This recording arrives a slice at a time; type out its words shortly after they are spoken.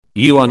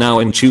You are now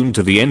in tune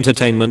to the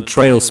Entertainment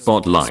Trail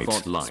Spotlight.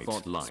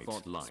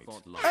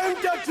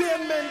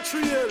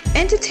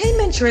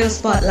 Entertainment Trail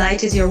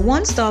Spotlight is your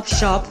one-stop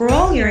shop for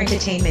all your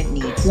entertainment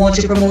needs. Want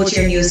to promote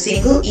your new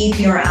single,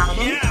 EP, or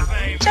album?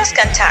 Just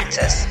contact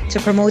us.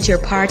 To promote your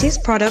parties,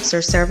 products,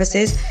 or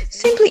services,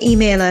 simply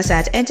email us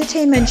at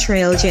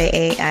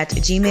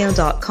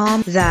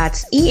entertainmenttrailja@gmail.com.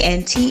 That's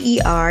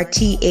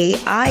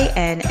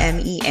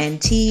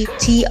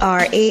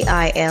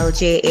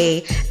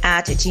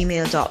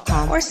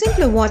entertainmenttrailja@gmail.com, or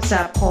simply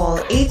WhatsApp call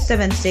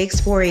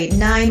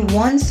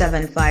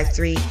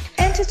 876-489-1753.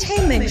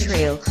 Entertainment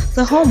Trail,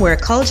 the home where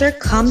culture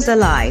comes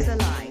alive.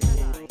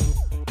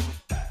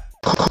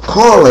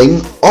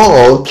 Calling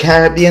all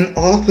Caribbean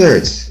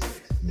authors.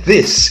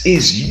 This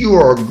is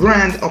your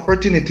grand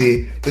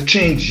opportunity to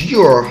change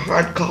your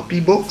hard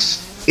copy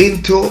books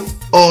into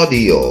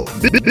audio.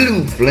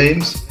 Blue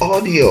Flames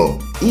Audio.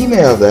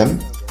 Email them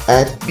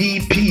at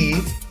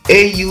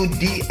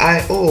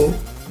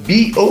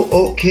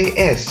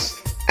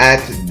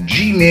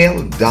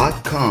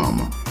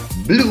bpaudiobooks@gmail.com.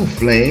 Blue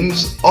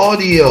Flames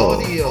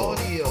Audio.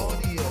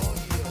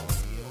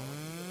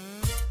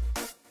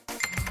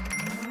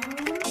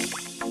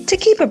 To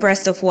keep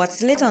abreast of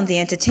what's lit on the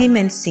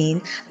entertainment scene,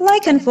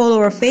 like and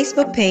follow our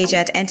Facebook page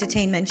at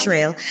Entertainment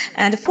Trail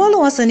and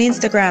follow us on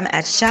Instagram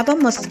at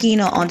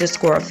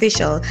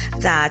ShabbaMuskeno_official.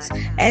 That's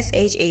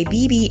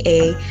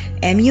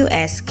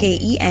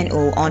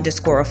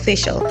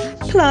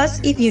ShabbaMuskeno_official. Plus,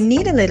 if you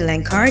need a little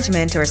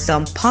encouragement or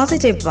some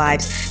positive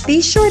vibes,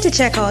 be sure to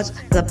check out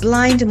the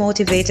Blind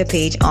Motivator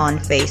page on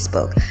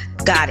Facebook.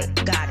 Got it.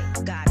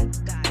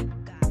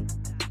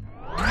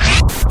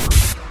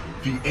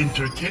 The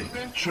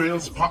Entertainment Trail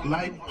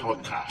Spotlight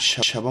Podcast.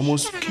 Shabba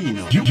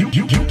Muskeno. You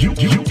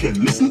can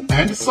listen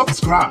and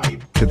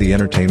subscribe to the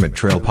Entertainment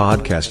Trail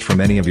Podcast from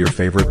any of your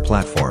favorite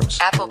platforms.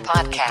 Apple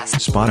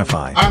Podcasts,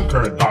 Spotify,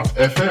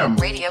 Anchor.fm,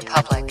 Radio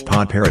Public,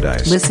 Pod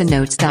Paradise,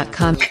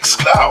 ListenNotes.com,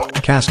 Xcloud,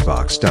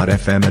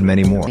 Castbox.fm, and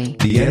many more.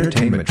 The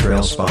Entertainment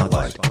Trail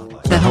Spotlight,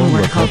 the home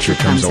where culture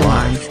comes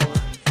alive.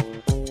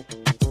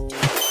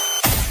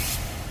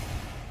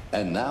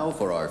 And now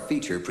for our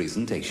feature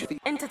presentation.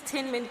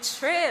 Entertainment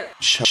Trail.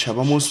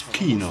 Shabba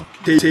Muskeno.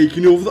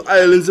 Taking over the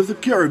islands of the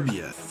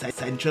Caribbean,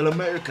 Central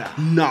America,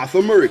 North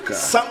America,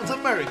 South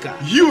America,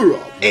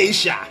 Europe,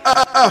 Asia,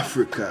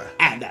 Africa,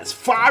 and as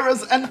far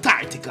as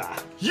Antarctica.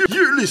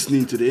 You're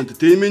listening to the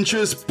Entertainment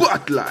Trail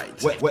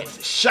Spotlight with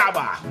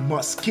Shabba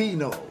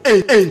Muskeno.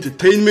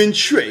 Entertainment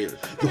Trail,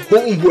 the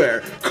home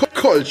where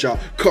culture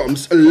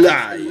comes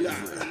alive.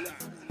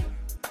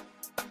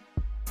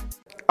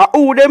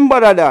 Who them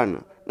better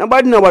than?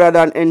 Nobody no better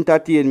than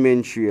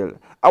Entertainment Trail.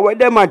 What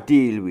them a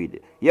deal with?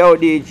 Yo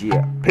DJ,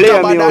 play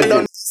a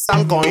music.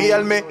 Can't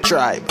heal me,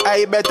 tribe.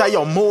 I better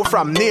you move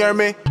from near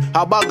me.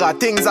 A bag of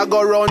things I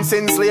go round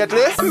since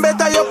lately.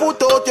 Better you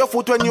put out your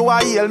foot when you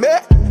are heal me.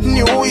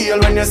 New heel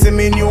when you see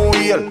me, new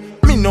heel.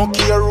 Me no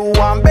care who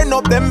and bend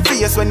up them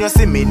face when you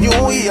see me, new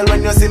heel.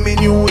 When you see me,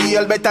 new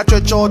heel. Better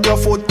stretch out your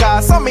foot,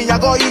 cause some me I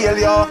go heal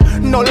you.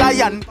 No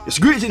lion. It's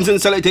greetings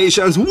and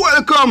salutations.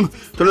 Welcome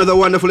to another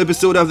wonderful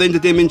episode of the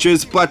Entertainment Trail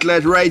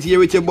Spotlight right here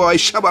with your boy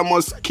Shabba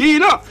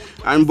Muskeno.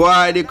 And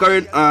boy, the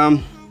current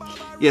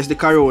yes, the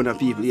caronna,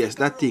 people. Yes,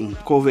 that thing,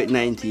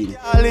 Covet-19.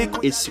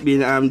 It's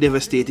been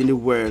devastating the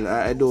world.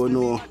 I don't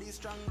know.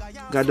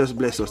 God does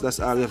bless us. That's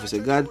all we have to say.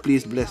 God,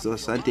 please bless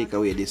us and take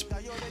away this. I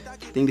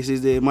think this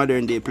is the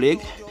modern day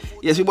plague.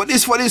 Yes, but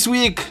this for this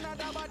week.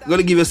 I'm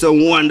gonna give you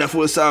some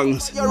wonderful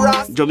songs.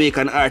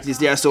 Jamaican artists,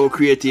 they are so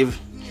creative.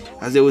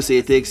 As they will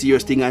say, take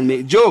serious thing and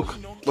make joke.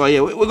 But yeah,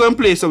 we're gonna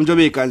play some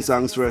Jamaican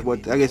songs first.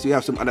 But I guess we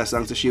have some other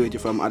songs to share with you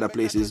from other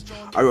places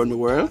around the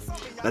world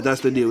that has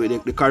to deal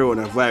with the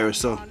coronavirus.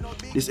 So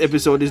this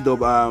episode is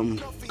dub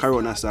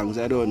corona songs.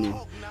 I don't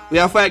know. We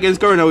have fight against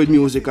corona with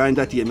music and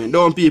entertainment,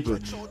 don't people?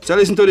 So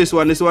listen to this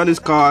one. This one is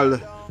called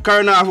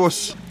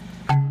Coronavirus.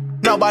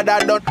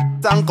 Nobody don't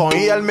can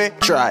heal me,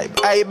 tribe.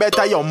 I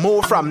better you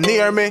move from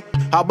near me.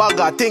 A bag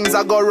of things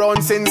I go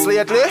round since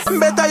lately.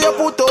 Better you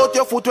put out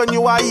your foot when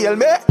you are heal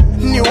me.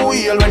 New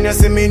heel when you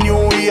see me,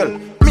 new heel.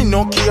 Me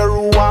no care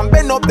who and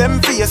bend up them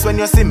face when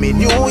you see me,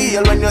 new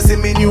heel. When you see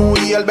me, new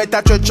heel.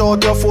 Better stretch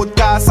out your foot,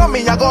 cause some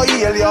me I go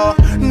heal you.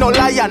 No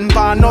lion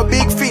pan, no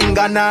big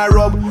finger, nah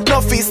rub.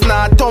 No fist,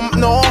 nah thump,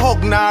 no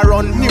hug, nah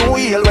run. New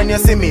heel when you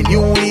see me,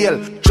 new heel.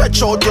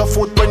 Stretch out your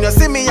foot when you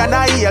see me and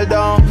I heal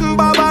down.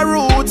 Baba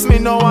roots, me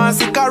no want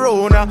see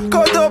corona.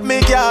 Cut up me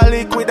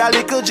garlic with a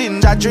little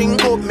ginger.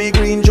 Drink up me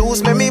green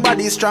juice, make me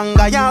body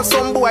stronger. Yeah,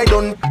 some boy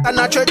done and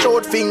a stretch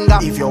out finger.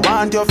 If you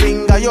want your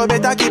finger, you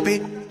better keep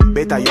it.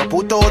 Better you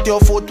put out your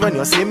foot when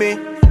you see me.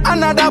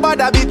 Another bad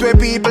habit where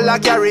people a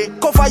carry.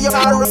 Cover your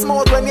arrows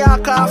mouth when you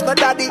cough, no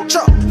daddy.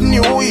 Chop.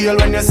 New heel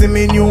when you see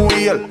me, new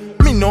heel.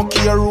 Me Me no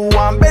care who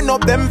want bend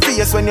up them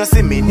face when you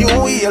see me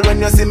new heel. When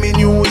you see me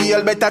new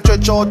heel, better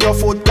stretch out your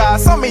foot,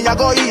 cause some me a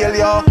go heal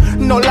yo.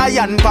 No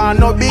lion pan,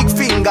 no big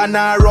finger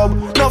nah rub,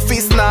 no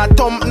fist nah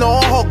thump, no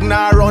hug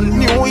nah run.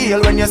 New heel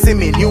when you see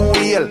me new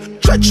heel.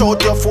 Stretch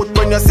out your foot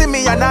when you see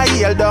me and I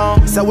heel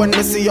down. So when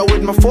me see you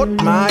with my foot,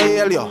 my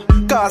heel yo.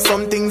 Cause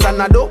some things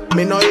I do,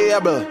 me no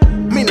able.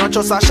 Me not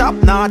just a shop,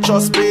 not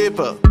just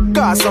people.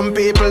 Cause some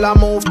people a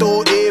move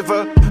too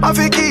evil. I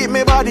fi keep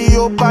me body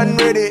up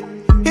and ready.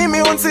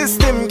 Immune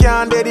system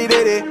can't daddy.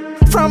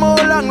 From all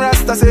long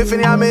rasta safe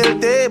in your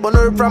milk tea, but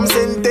no from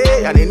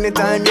Sente. And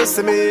anytime you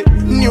see me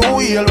new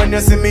heel, when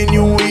you see me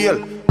new heel,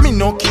 me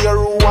no care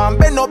who want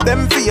bend up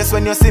them face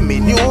when you see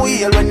me new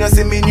heel. When you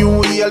see me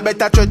new heel,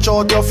 better stretch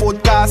out your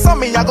foot, cause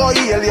some me a go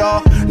heal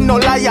yo. No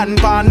lion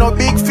pan, no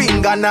big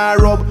finger nah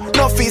rub,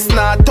 no fist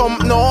nah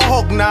thump, no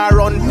hug nah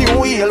run.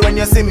 New heel when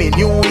you see me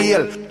new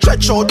heel.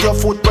 Stretch out your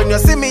foot when you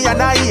see me and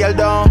I heel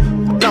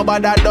down.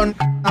 Nobody done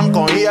and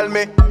can heal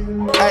me.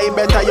 I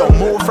better you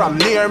move from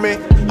near me.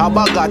 A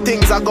bag of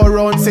things I go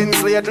round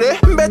since lately.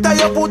 Better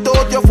you put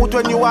out your foot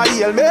when you a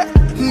heal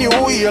me. New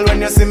heel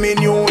when you see me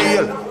new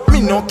heel.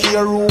 Me no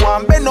care who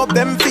want bend up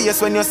them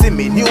face when you see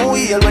me new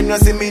heel. When you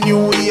see me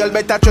new heel,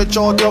 better stretch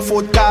out your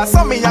foot, cause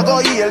some me a go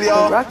heal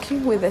yo.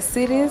 Rocking with the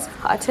city's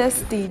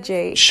hottest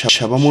DJ.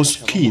 Shaba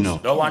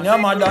Moschino. The one your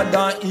mother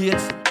done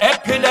eats.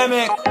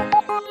 Epidemic.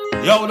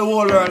 Yo, the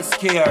whole world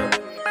scared.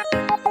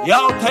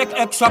 Yo, take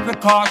extra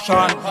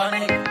precaution.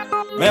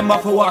 Remember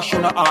for washing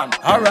your hand.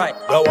 Alright.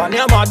 The one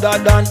your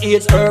mother done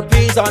eats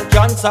herpes and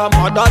cancer.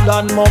 Mother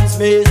than mumps,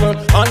 measles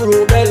and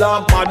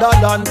rubella. Mother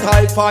than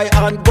typhoid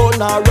and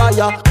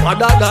gonorrhea.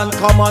 Mother than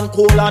common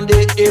cold and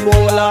the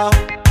Ebola.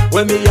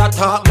 When me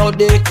attack now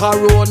the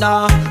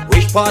corona.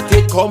 Which part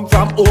it come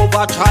from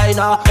over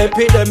China?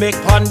 Epidemic,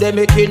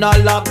 pandemic in a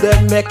lab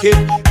them make it.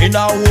 In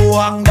a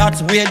Wuhan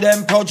that's where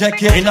them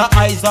project it. In the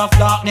eyes of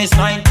darkness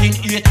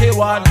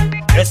 1981.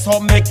 Yes, how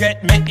me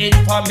get me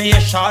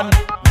information.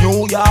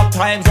 New York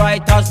Times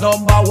writers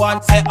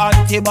 #1 say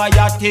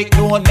antibiotic,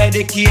 no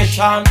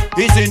medication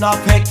is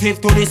ineffective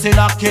to this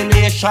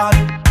inoculation.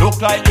 Look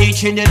like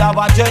each in the have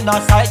a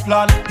genocide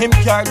plan. Him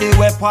carry the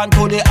weapon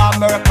to the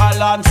American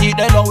land. See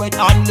they know it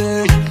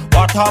unleash.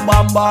 What a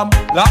bam bam.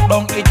 Lock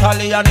down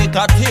Italy and it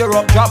a tear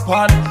up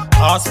Japan.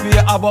 Ask me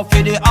about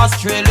for the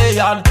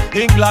Australian.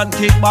 England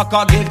kick back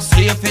a gift,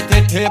 safe it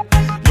a tip.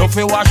 You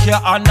fi wash your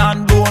hand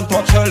and don't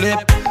touch your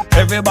lip.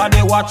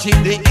 Everybody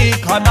watching the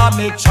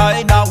economic,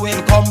 China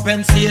will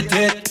compensate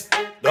it.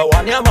 The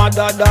one your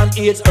mother done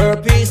eats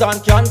herpes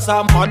and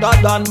cancer. Mother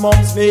than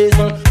mumps,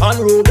 measles and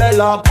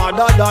rubella.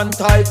 Mother than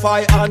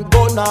typhoid and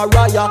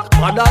gonorrhea.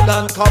 Mother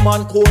than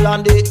common cold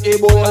and the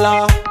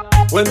Ebola.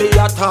 When me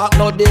attack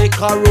now the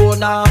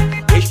corona.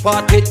 Which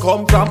part it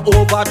come from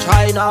over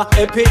China?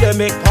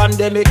 Epidemic,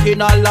 pandemic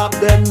in a lab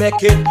them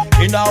make it.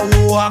 In a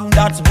Wuhan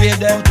that's where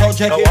them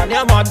project it. The one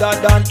your mother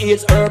done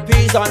eats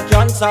herpes and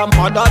cancer.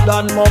 Mother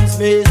than mumps,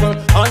 measles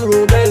and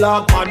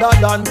rubella. Mother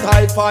than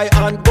typhoid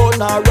and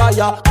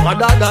gonorrhea.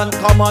 Mother than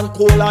common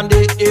cold and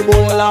the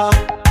Ebola.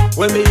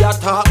 When me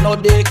attack now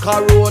the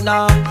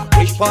corona.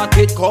 Which part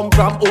it come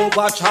from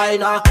over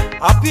China?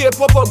 I pay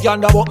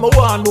propaganda but me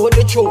want know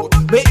the truth.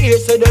 Me hear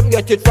say them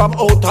get it from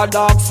outer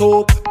dark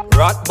soap.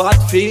 Rat, bat,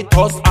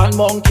 fetus and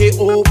monkey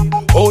hoop.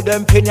 How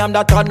them opinion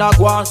that a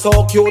go on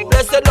so cute.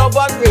 Blessed love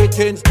and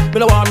ratings, me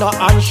no want no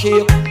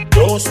handshake.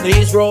 Don't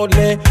sneeze round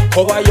me,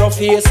 cover your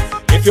face.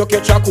 If you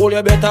catch a cold,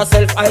 you better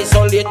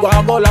self-isolate. Go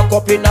and go lock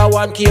up in a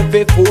one cave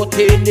for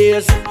 14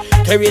 days.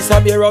 Teresa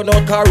be round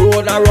out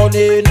corona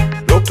running.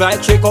 Look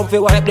like she come fi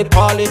wipe the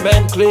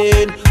parliament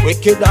clean.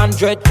 Wicked and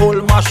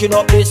dreadful, mashing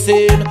up the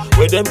scene.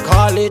 Where them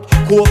call it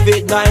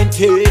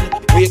COVID-19.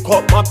 Wake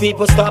up my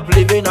people, stop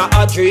living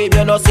a dream.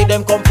 You know see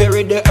them come fi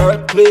rid the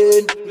earth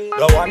clean.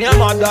 The one your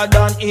mother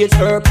done eats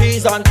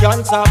herpes and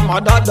cancer.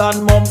 Mother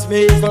than mumps,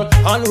 measles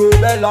and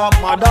rubella.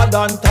 Mother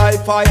than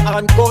typhoid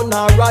and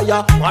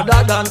gonorrhea.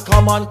 Mother than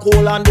common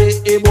cold and the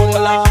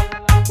Ebola.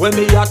 When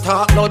me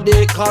attack now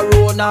the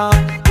corona.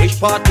 Which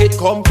part it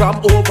come from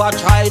over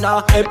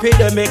China?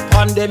 Epidemic,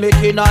 pandemic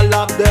in a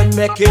lab them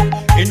make it.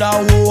 In a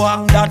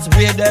Wuhan that's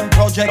where them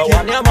project it. The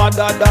one your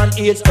mother done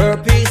eats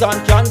herpes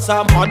and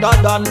cancer. Mother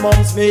than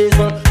mumps,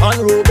 measles and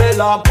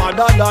rubella.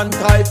 Mother than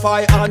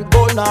typhoid and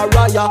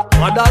gonorrhea.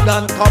 Mother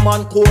than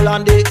common cold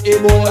and the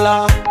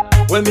Ebola.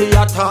 When me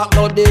attack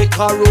now the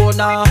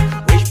corona.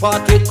 Which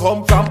part it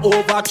come from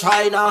over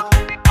China?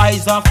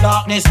 Eyes of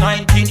darkness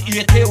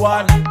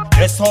 1981.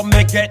 That's how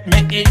me get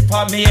me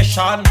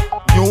information.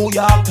 New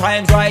York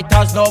Times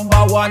writers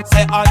 #1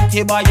 say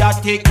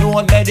antibiotic,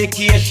 no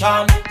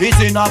medication is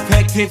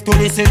ineffective to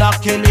this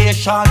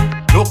inoculation.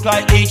 Look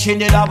like each in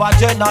the have a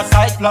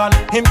genocide plan.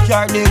 Him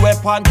carry the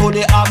weapon to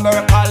the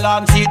American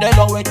land. See they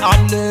know it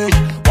unleash.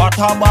 What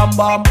a bam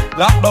bam.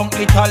 Lock down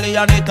Italy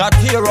and it a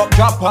tear up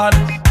Japan.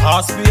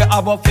 Ask me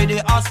about for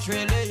the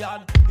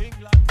Australian.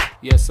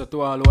 Yes, so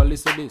to all who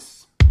listen to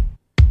this,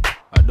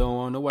 I don't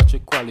want to watch the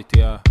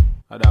quality of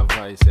that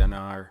voice and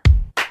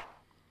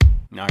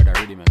nor the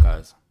rhythm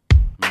because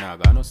I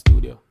not got no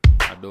studio.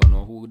 I don't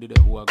know who did it,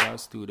 who I got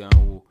studio and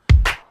who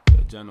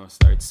Jano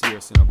started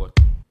serious, but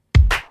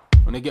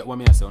when you get what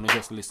me I say, when you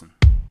just listen.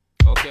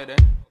 Okay then?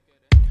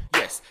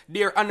 Yes,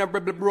 dear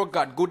honorable bro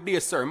God, good day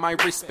sir, my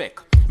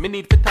respect. Me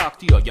need to talk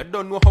to you, you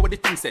don't know how the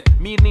thing set.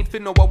 Me need to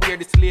know where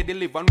this lady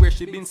live and where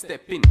she been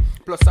stepping.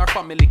 Plus our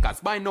family, cause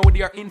by now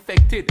they are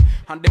infected.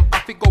 And them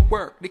have to go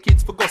work, the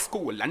kids for go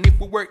school. And if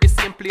we work the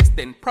same place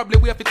then, probably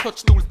we have to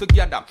touch tools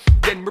together.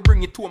 Then we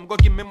bring it to home, go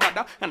give me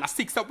mother. And a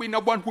 6 are in a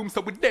one room,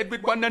 so we dead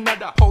with one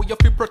another. How you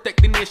fi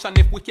protect the nation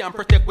if we can't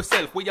protect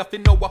ourselves? We have to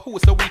know who,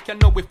 so we can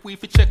know if we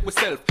fi check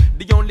ourselves.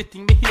 The only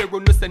thing me hear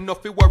on us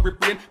enough fi worry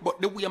brain.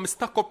 But the way I'm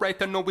stuck up right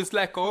now is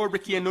like a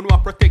hurricane, no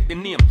one protect the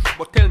name.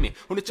 But tell me,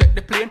 when you check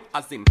the plane,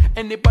 as in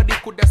anybody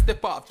could have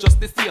step off just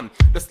the same.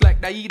 Just like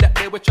the E that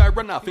they will try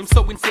run off him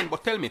so insane.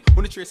 But tell me,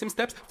 when you trace him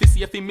steps to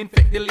see if him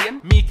infect the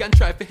lane. Me can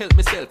try to help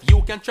myself,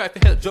 you can try to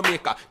help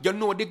Jamaica. You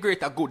know the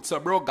greater good, so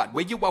bro God,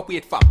 where you are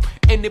wait for?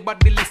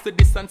 Anybody listen to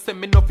this and say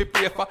me no fi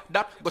pray for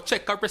that? Go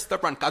check a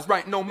restaurant, cause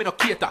right now me no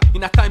cater.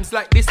 In a times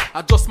like this,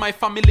 I just my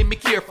family me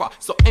care for.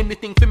 So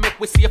anything fi make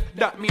we safe,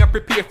 that me a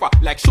prepare for.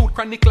 Like shoot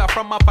chronicler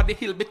from up at the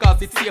hill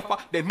because it's safer.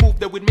 Then move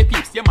there with me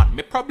peeps, yeah man,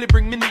 me probably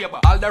bring me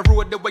neighbor. All the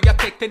road the way you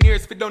take 10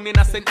 years fi done in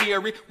a St.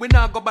 Airy. We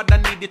not go bad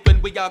and need it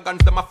when we are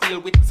guns them a feel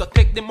with. So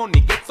take the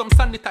money, get some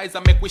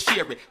sanitizer, make we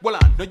share it. Well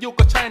on, no you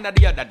go China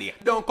the other day.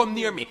 Don't come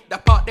near me,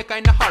 that part they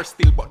kinda hard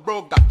still. But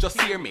bro God, just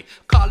hear me.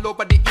 Call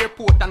over the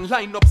airport and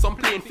line up some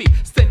plane fee.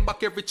 Send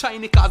back every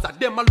Chinese cause of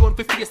them alone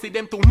fi face it.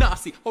 Them too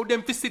nasty, how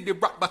them fi see the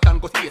rock back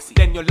and go tasty.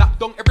 Then you lock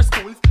down every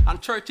schools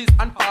and churches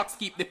and parks.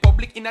 Keep the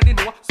public in the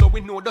know, so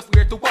we know just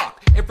where to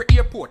walk. Every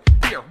airport,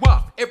 clear,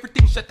 walk,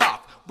 everything shut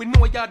off. We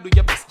know you do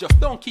your best, just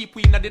don't keep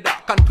we in the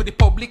dark. And to the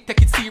public,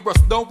 take it serious,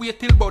 don't wait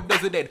till about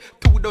does it dead.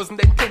 2,000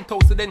 then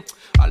 10,000 then,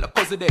 all the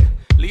cause dead.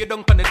 Lay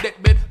down on the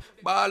deathbed,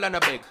 ball and a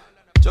beg.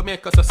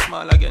 Jamaica's so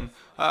small again,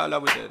 all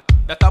of we dead.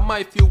 That are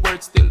my few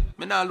words still,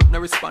 me nah look no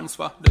response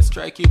for. Let's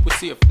try keep we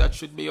safe, that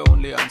should be your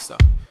only answer.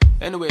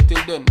 Anyway,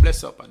 till then,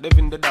 bless up, I live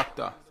in the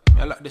doctor.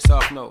 Me I lock this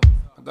off now,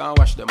 I gonna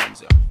wash them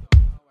hands, yeah.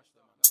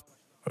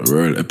 A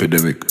world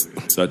epidemic,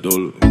 that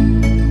all.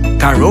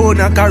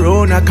 Caronna,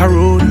 caronna,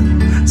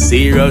 caronna.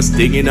 Serious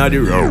thing in the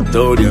road,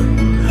 told ya.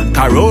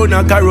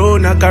 Caronna,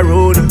 caronna,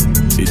 caronna.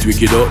 It's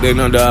wicked out there,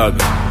 no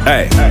dog.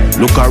 Hey,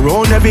 look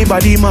around,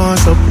 everybody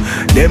mass up.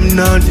 Them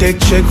not take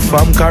check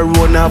from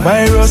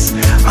coronavirus.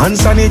 Hand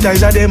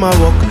sanitizer them a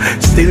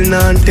walk. Still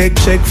not take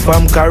check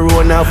from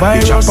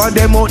coronavirus. The chopper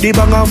them out the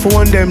bang and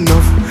phone them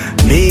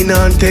enough. Me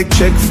not take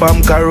check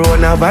from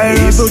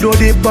coronavirus. Even though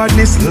the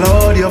badness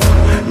loud you,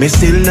 me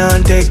still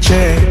not take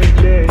check.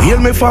 Heal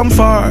me from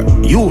far,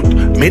 youth.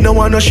 Me no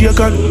wanna shake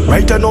on.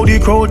 Right now the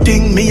crowd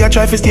thing, me a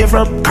try to stay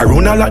from.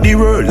 Corona lock the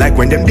world, like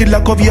when them did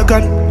lock up your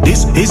gun.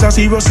 This is a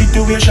serious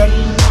situation.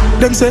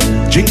 Them say,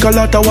 drink a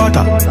lot of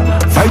water.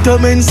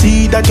 Vitamin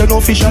C that you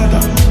know fish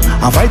water.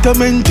 And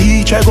vitamin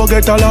D, try go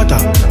get a lot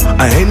of.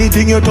 And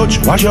anything you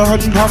touch, wash your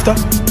hand after.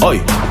 Oi.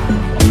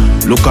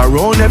 Look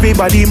around,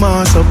 everybody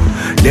mass up.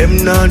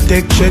 Them not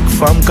take check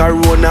from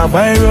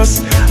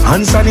coronavirus.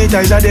 Hand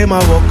sanitizer them a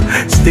walk.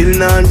 Still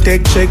not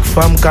take check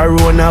from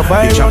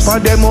coronavirus. The chopper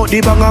them out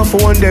the bang and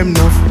phone them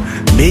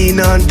enough. Me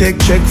not take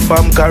check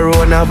from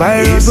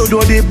coronavirus. Even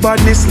though the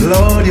badness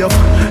load you,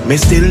 me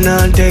still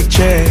not take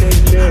check.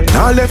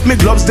 Now left me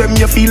gloves them,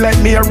 you feel like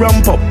me a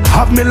ramp up.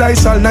 Have me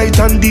lights all night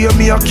and day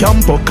me a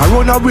camp up.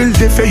 Corona will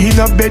defer in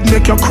a bed,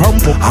 make you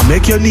crump up. I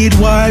make you need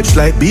wipes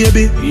like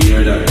baby.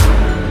 Hear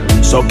that?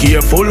 So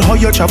careful how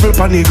you travel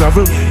pan the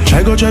gravel.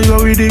 Try go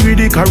with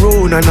the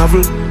corona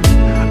novel.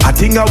 I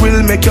think I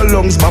will make your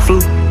lungs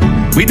baffle.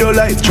 With your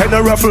life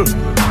tryna ruffle.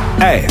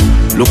 Hey,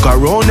 look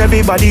around,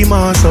 everybody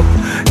mass up.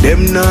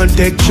 Them not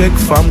take check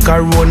from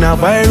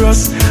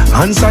coronavirus.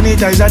 Hand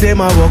sanitizer them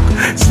a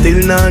walk.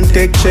 Still not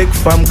take check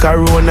from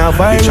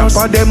coronavirus. The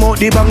chopper them out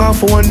the bang and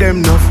phone them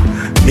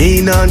enough.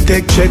 Me not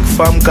take check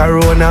from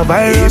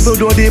coronavirus. Even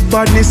though the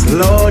badness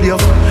load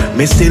you,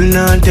 me still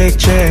not take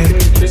check.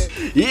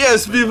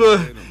 Yes, people.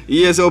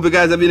 Yes, I hope you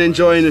guys have been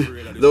enjoying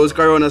those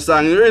Corona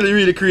songs. They're really,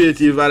 really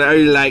creative and I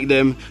really like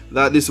them.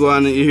 That this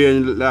one you hear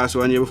in the last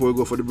one here before we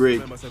go for the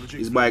break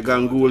is by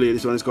Ganguly.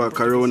 This one is called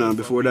Corona.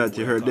 Before that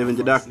you heard Devin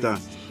the Doctor.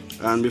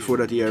 And before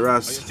that you heard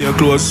Ras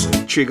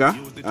Trigger.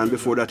 And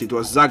before that it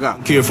was Zaga.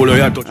 Careful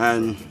how you touch.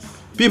 And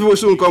people will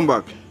soon come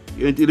back.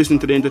 You listen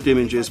to the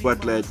Entertainment Trail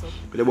Spotlight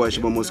with the boy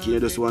Shaba Mosquito. I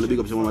just want to big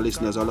up to all my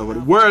listeners all over the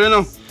world, you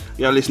know.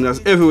 You have listeners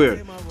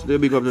everywhere. So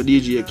big up to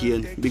DJ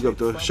Kane, big up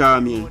to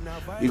Charmian,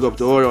 big up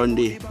to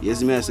Orundi.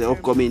 Yes, me I say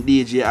upcoming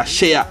DJ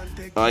Ashea.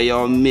 Oh,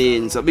 your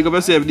main. So big up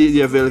yourself,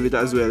 DJ Velvet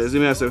as well. Yes,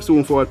 me I say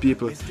soon for all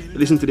people.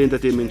 Listen to the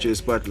Entertainment Trail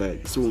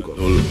Spotlight. Soon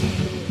come.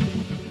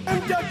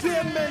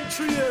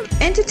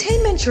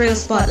 Entertainment Trail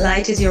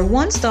Spotlight is your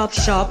one-stop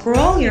shop for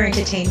all your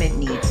entertainment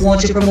needs.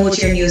 Want to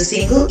promote your new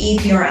single,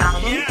 EP, or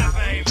album?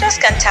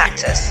 Just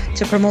contact us.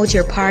 To promote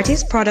your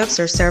parties, products,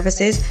 or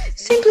services,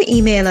 simply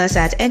email us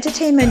at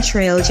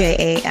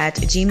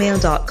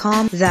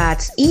entertainmenttrailja@gmail.com.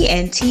 That's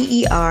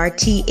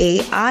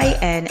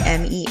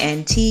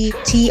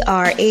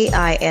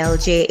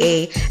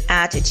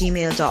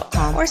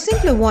entertainmenttrailja@gmail.com. Or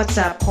simply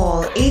WhatsApp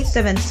call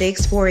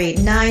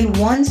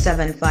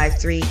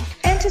 876-489-1753.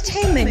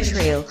 Entertainment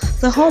Trail,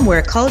 the home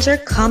where culture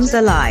comes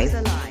alive.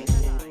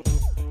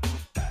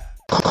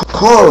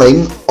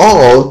 Calling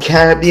all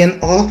Caribbean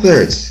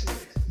authors.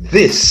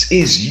 This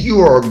is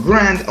your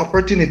grand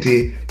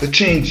opportunity to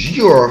change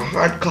your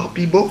hard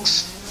copy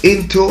books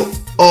into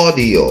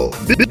audio.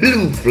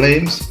 Blue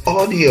Flames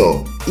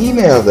Audio.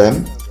 Email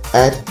them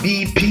at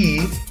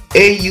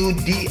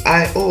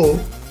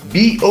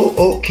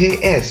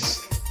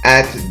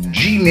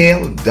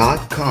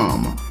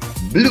bpaudioboks@gmail.com.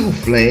 Blue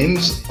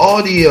Flames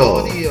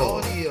Audio.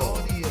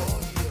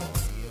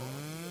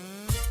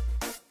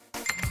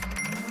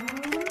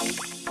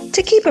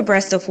 To keep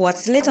abreast of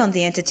what's lit on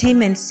the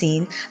entertainment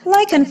scene,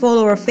 like and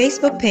follow our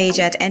Facebook page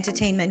at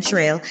Entertainment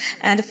Trail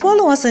and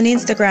follow us on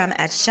Instagram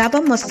at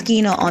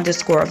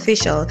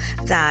ShabbaMoskeno_official.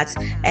 That's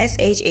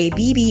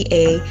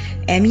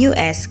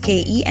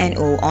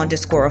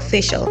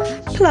ShabbaMuskeno_official.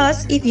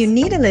 Plus, if you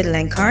need a little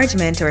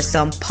encouragement or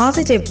some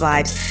positive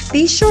vibes,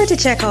 be sure to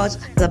check out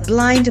the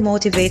Blind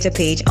Motivator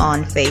page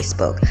on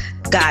Facebook.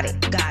 Got it.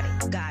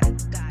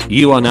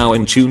 You are now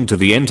in tune to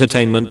the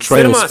Entertainment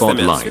Trail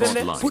Spotlight.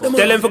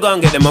 Tell them for go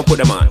and get them and put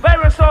them on.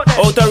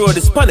 Outer road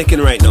is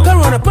panicking right now.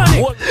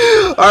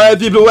 Alright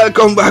people,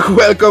 welcome back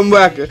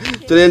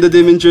to the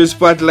Entertainment Trail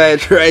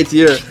Spotlight right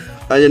here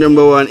on your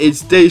number one hit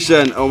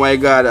station. Oh my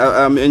god,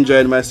 I'm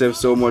enjoying myself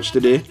so much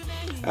today.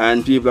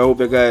 And people, I hope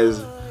you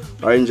guys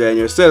are enjoying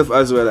yourself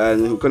as well.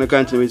 And we're going to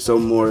continue with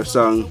some more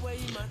song,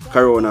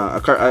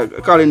 Caronna.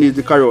 Calling these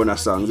the Caronna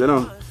songs, you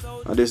know.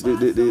 This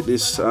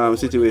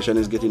situation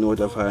is getting out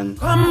of hand.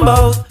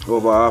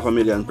 Over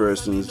 500,000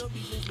 persons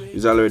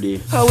is already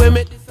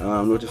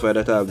notified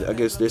that I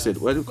guess they said,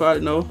 what do you call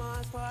it now?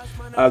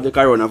 Have the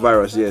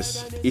coronavirus,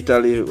 yes.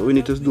 Italy, we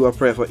need to do a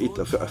prayer for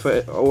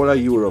all of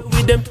Europe.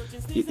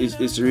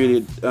 It's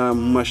really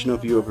mashing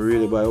up Europe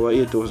really bad. Over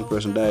 8,000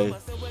 persons died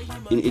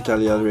in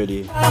Italy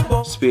already.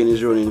 Spain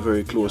is running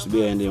very close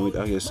behind them with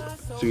I guess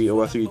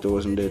over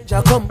 3,000 dead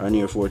or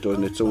near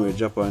 4,000 dead. Somewhere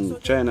Japan,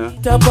 China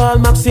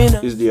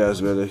is there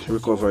as well,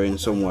 recovering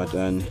somewhat,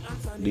 and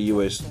the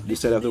US,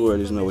 this side of the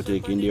world is now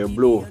taking their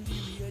blow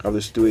of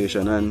the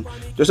situation. And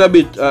just a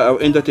bit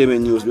of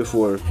entertainment news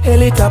before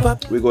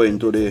we go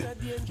into the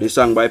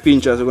song by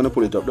Pinchers. We're going to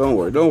pull it up. Don't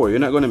worry, you're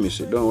not going to miss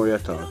it. Don't worry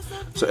at all.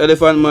 So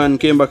Elephant Man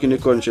came back in the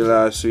country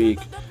last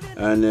week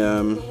and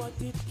I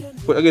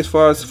guess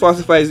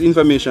falsified his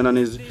information on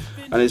his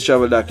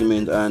travel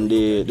document, and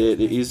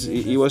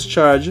he was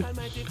charged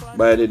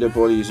by the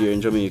police here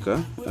in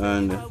Jamaica,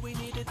 and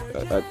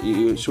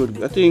he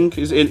should, I think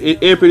in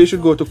April, he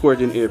should go to court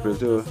in April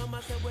to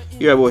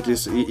hear about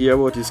his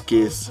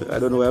case. I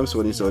don't know why I'm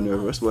so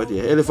nervous, but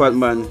yeah, Elephant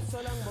Man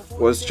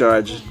was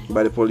charged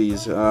by the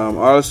police.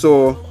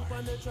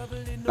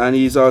 And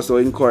he's also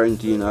in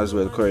quarantine as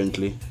well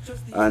currently.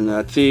 And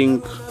I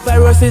think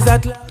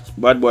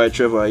Bad Boy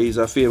Trevor, he's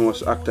a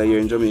famous actor here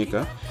in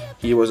Jamaica.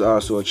 He was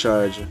also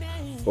charged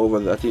over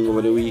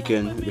the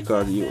weekend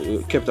because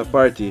he kept a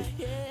party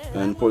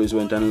and police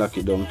went and locked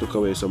it down, took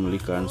away some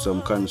liquor and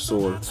some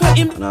console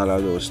and all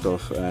of those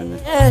stuff, and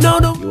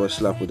he was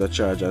slapped with a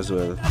charge as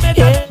well.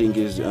 I think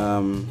his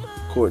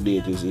court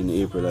date is in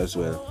April as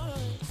well.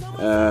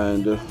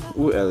 And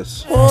who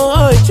else?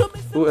 I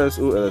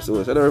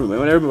don't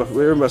remember.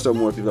 We remember some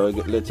more people. I'll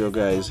let you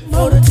guys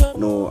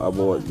know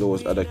about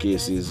those other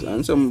cases.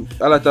 And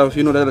a lot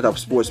of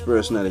sports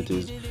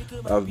personalities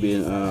have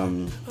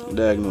been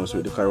diagnosed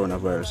with the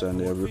coronavirus and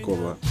they have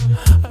recovered.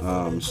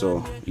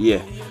 So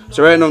yeah.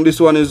 So right now this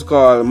one is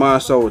called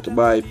Mass Out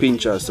by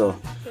Pincher. So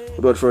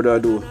without further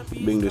ado,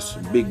 bring this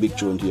big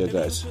tune to you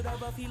guys.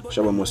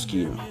 Shabba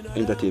Moskeno,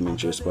 Entertainment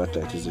Trail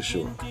Spotlight is the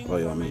show. Oh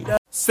yeah, man.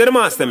 See the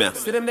master, man.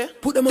 See them there?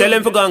 Put them on. Tell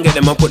them for go and get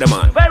them and put them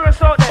on.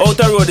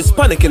 Outer road is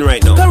panicking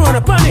right now. Corona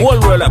panic.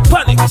 Whole world are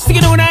panic.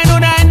 Sticking on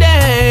 909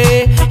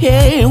 day.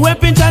 Yeah,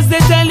 weapon just they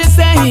tell you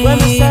say.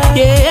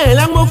 Yeah,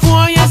 long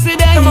before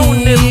yesterday.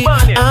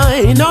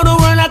 I know the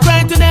world are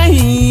crying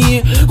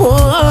today.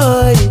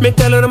 Oh, me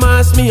tell her to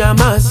mass me a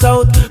mass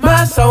out.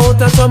 Mass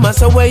out and some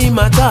mass away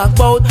my talk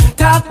about.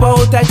 I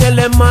tell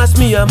them mass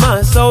me a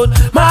mass out.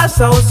 Mass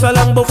out so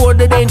long before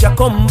the danger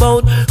come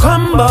out.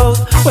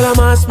 Well I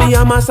mass me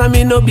a mass and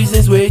me no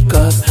business with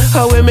cost.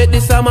 How we make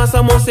this a mass,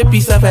 I must a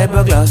piece of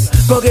fiberglass.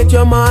 Go get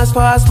your mask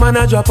fast, man,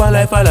 I drop a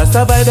life a last.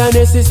 Survive the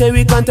necessary,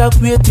 we can't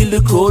wait till the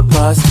crowd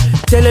pass.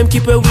 Tell them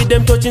keep it with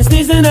them touching,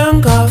 sneezing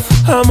and cough.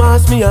 A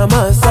mass me a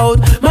mass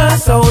out.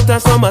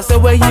 And some mass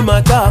away him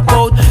a talk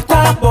out.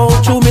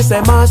 True me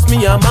say mass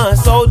me a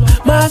mass out.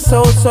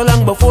 So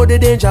long before the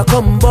danger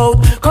come out.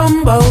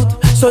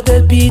 So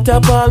tell Peter,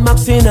 Paul,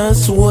 Maxine and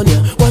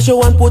Sonia, wash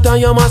your hand, put on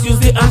your mask, use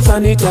the hand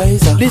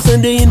sanitizer.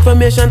 Listen the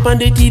information on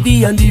the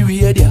TV and the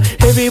radio.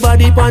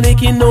 Everybody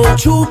panicking now,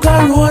 true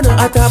corona.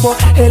 At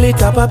about hell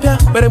it up ya,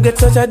 but them get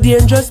such a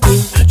dangerous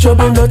thing.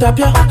 Trouble not up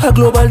ya, a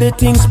global the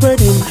thing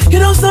spreading. You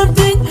know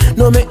something?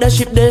 No make that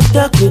ship then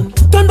talking.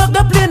 Turn back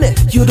the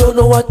planet, you don't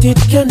know what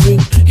it can bring.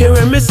 Here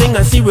I'm missing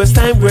a serious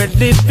time we're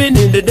living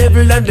in. The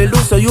devil and the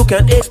loose, so you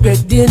can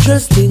expect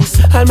dangerous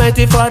things.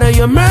 Almighty Father,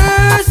 your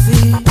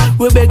mercy.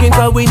 We're begging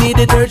cause we need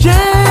it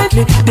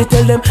urgently. They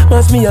tell them,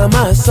 mass me a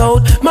mass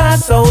out.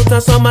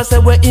 And some say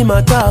where him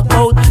a talk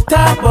about.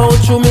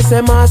 You me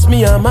say mass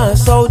me a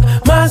mass out.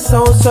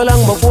 So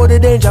long before the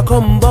danger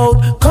come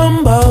bout.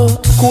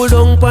 Cool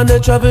down pan the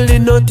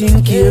traveling,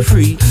 nothing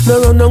carefree.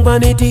 No run down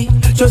vanity,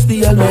 just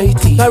the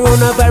Almighty.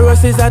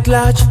 Coronavirus is at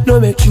large, no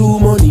make true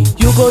money.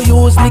 You go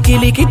use licky,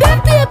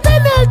 then pay a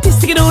penalty.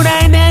 Stick it on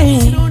that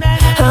name.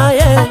 Ah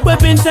yeah,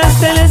 weapons are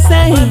still the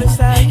same.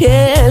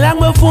 Yeah, long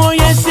before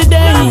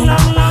yesterday.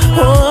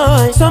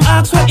 Oh, some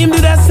ask what him do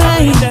the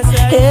same.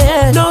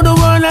 Yeah, now the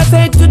world I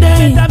say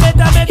today.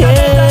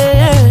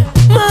 Yeah,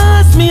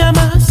 mass me a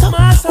mass.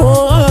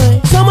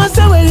 Oh, some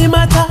say well him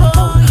a talk.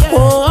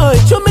 Oh,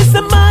 you miss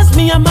the mass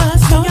me a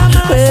mass.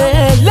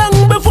 Well,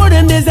 long before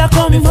them days are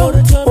coming.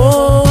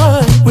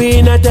 Oh, we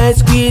in a tight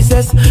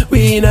squeezes,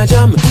 we in a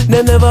jam.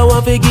 Them never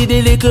want to give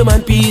the little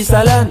man peace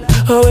of land.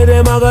 How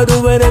them a go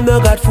do when them no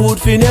got food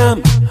for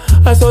them?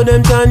 I saw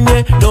them turn,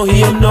 yeah, no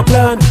him no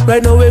plan.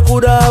 Right now we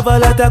could have a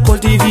lot of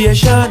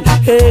cultivation.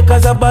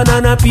 Acres of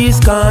banana, peas,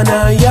 corn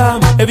and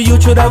yam. Every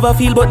youth should have a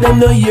feel, but them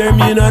no hear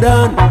me no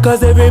done.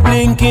 Cause every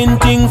blinking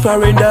thing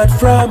foreign that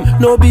from.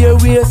 No be a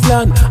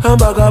wasteland, and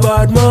bag a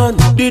bad man.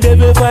 The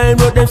devil find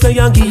but them say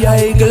Yankee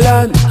a eagle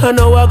land. And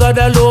now I got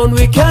alone,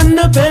 we can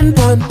depend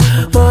on.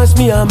 Mass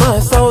me a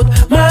mass out.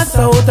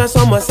 And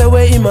some say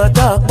where him a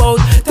talk about.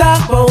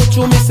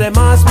 You me say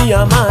mass me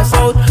a mass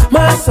out.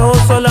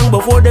 So long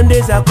before them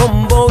days are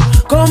come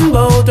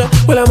bout.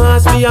 Well a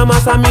mass me a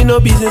mass and me no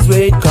business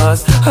where it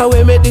cost. How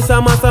we make this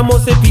a mass, I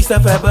must a piece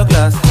of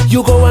fiberglass.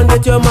 You go and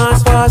get your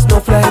mass fast, no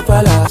fly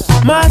for last.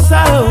 Mass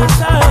out.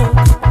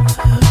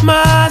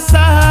 Mass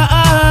out.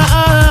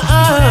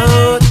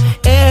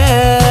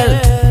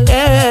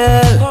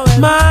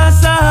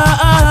 Mass out.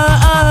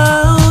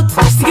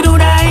 Stick it do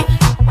die.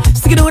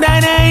 Stick it do die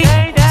day.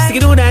 Stick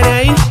it do die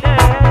day.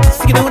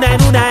 Stick it do die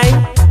do die.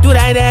 Do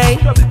die day.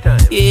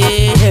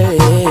 Yeah.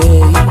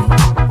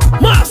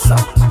 Mass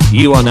out.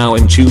 You are now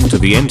in tune to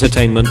the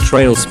Entertainment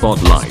Trail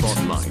Spotlight.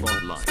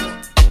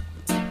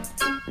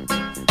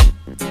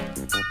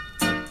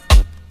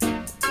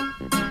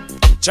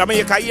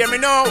 Jamaica hear me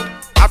now,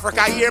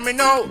 Africa hear me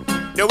now,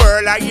 the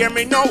world I hear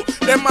me now.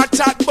 Them a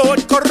chat about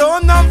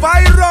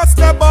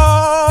coronavirus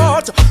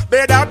about.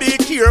 Better be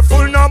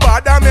careful, no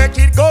bother make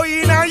it go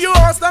in and you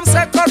house. Them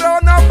say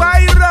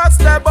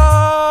coronavirus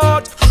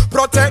about.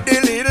 Protect the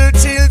little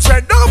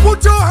children, don't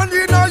put your hand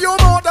in your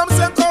mouth. Them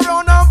say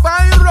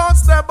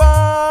coronavirus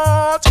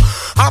about.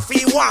 If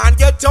you want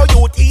get your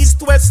youth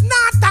east, west,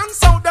 north and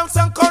south, them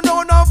say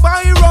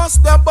coronavirus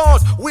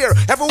about. Where?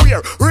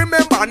 Everywhere.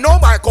 Remember, no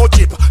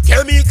microchip,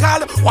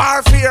 chemical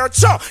warfare,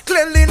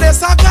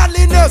 cleanliness and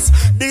godliness.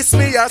 This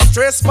me a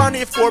stress man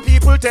if poor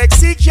people take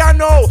sick, you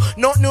know.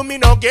 Nothing me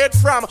no get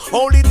from.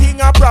 Only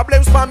thing a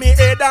problems for me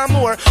head and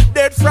more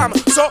dead from.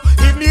 So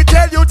if me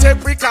tell you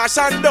take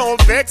precaution,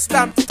 don't vex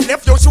them.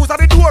 Left your shoes at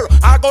the door,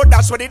 I go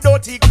dash with the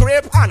dirty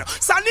crepe and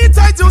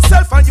sanitize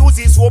yourself and use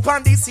this soap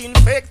and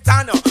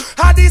disinfectant.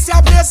 And this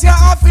your place you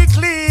have to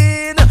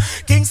clean.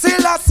 King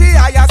Selassie,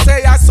 I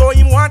say I saw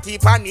him want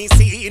it on the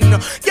scene.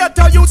 Get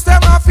a youth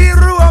them off the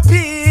rope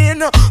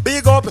in.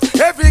 Big up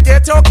every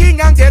ghetto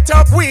king and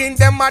ghetto queen.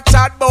 Them a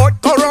chat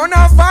about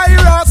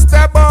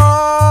coronavirus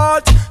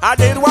about. I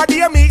did what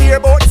they me hear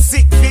about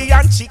sick fee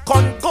and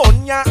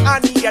chikungunya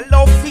and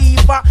yellow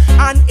fever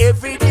and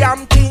every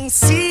damn thing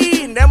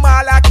seen. Them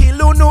all a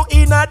kill no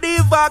in a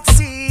the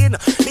vaccine.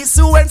 This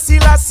when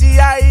Selassie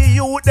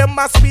you them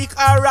must speak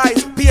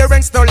alright.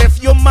 Parents don't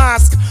left your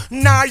mask,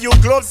 now you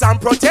gloves and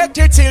protect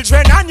your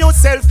children and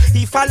yourself.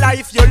 If a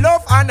life you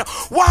love and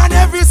want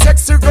every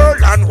sexy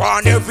girl and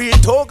want every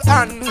thug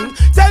and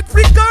take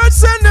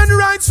precaution and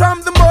rights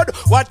from the mud.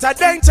 What a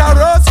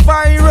dangerous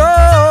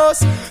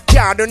virus.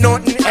 Can't do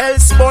nothing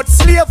else but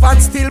slave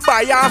and still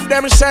buy off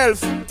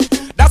themselves.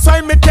 That's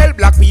why me tell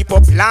black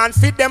people plan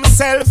for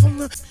themselves.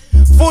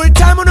 Full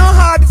time on no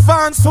hard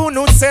advance for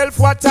no self.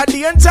 What a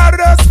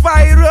dangerous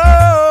virus.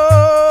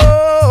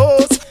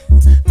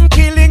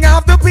 Killing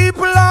half the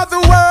people of the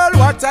world.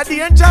 What a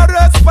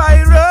dangerous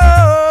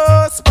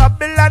virus.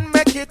 Babylon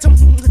make it.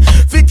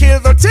 We kill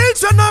the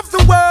children of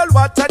the world.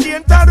 What a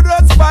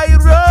dangerous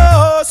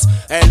virus.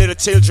 Hey little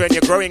children,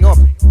 you're growing up.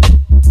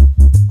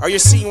 Are you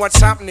seeing what's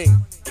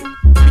happening?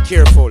 Be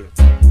careful.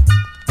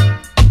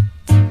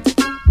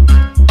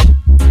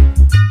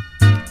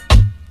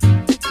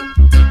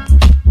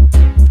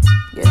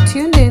 You're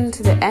tuned in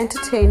to the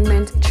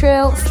Entertainment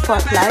Trail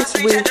Spotlight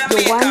with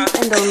the one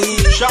and only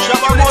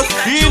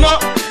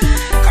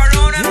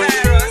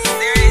Coronavirus.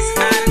 There is a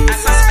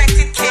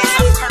suspected case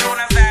of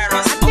coronavirus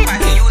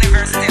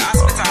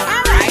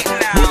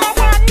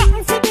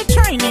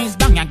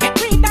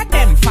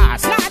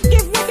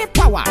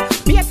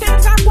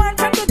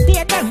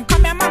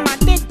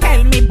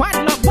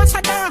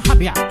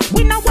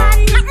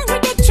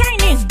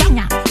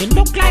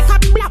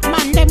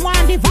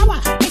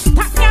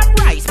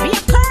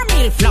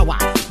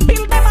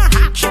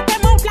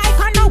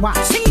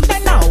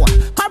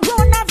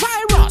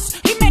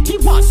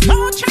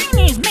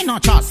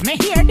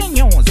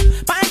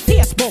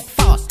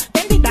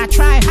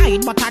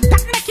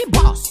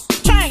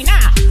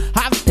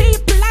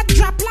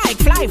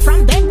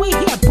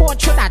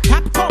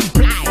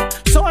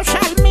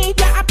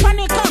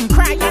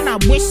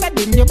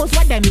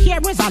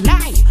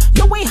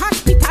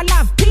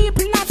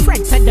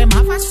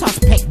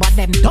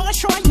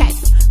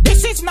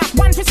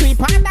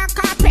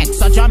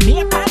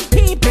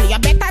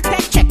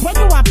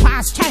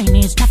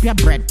stop your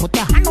bread. Put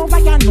your hand over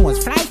your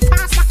nose, fly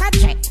fast like a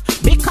jet.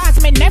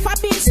 Because me never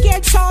been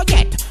scared so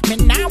yet. Me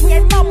now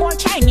wear no more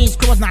Chinese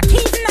clothes, not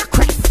even a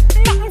crap.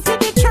 Nothing for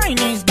the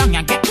Chinese, don't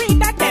you get rid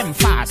of them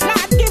fast.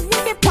 Lord, give me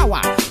the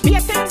power. Be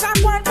things I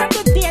want from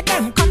the day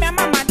them. Come your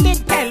mama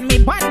did tell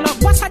me bad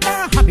luck, what's a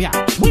da hobby?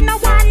 We no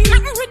want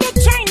nothing with the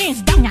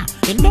Chinese, don't ya?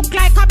 It look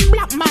like a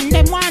black man,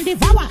 them want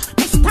devour.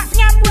 Me stop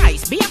yam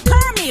rice, be a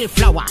caramel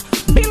flour.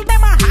 Build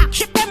them a hack,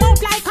 ship them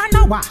out like an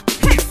hour.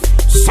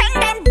 Send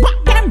them back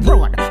them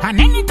road. And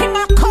anything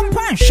a come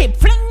on ship,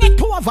 fling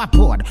it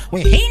overboard.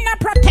 We in a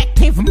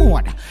protective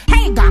mode.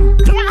 Hey gang,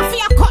 grab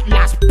your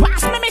cutlass,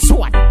 pass me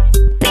sword.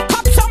 Pick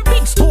up some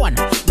big stone.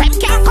 Them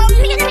can't come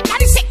here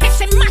and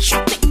sickness and mash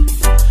up it.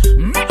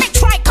 Make me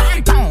try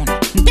calm down.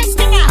 This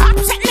thing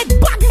upset me,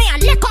 bug me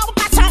and lick out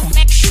the town.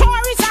 Make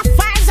sure it's a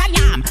false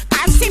alarm.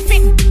 Cause if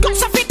it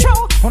goes off it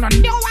through, I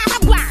don't know how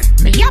I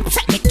want. Me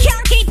upset, me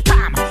can't keep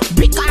calm.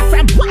 Because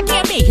from what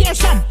you me hear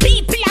some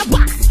people are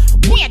one.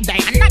 Weird day,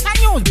 another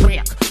news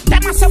break.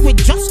 Them I say we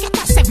just get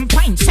a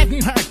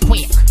 7.7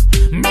 earthquake.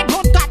 Me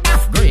good God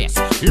of grace.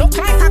 Look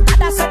like a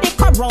goddess of the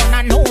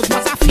corona knows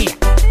was a fake.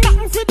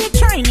 Nothing for the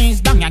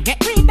Chinese, don't ya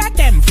get rid of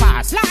them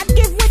fast. Lord,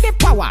 give me the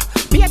power.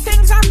 Be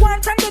things I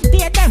want from the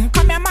day them.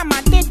 Come your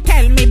mama did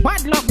tell me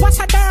bad luck, what's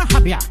a da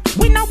hobby?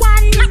 We no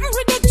want nothing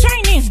with the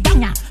Chinese,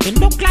 don't ya? It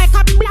look like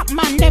a black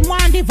man, them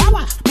want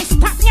devour. Me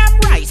stop yam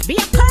rice, be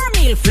a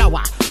caramel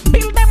flour.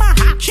 Build them a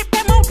hack, ship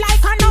them out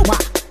like an hour.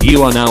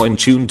 You are now in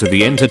tune to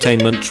the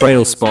Entertainment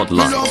Trail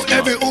Spotlight. Love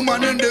every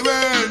woman in the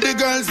world. The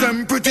girls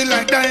them pretty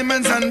like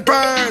diamonds and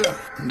pearl.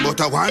 But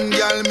a one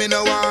girl me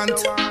no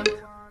want.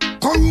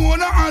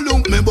 Corona a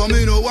look me but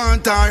me no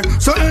want her.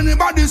 So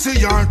anybody see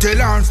her tell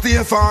her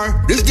stay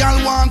far. This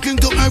girl walking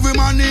to every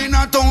man in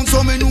a town.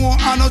 So me know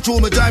I no true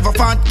me drive a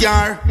fat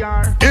car.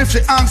 If she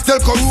asks tell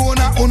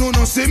Corona oh no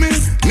see me.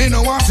 Me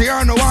no want see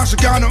her no want she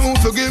can't no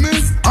forgive me.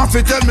 I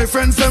fi tell me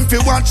friends them fi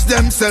watch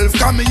themselves.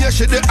 Cause me yeah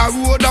she dey a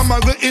road and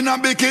marry in a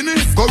bikini.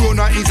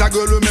 Corona is a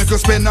girl who make you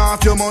spend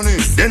half your money.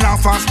 Then I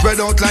fast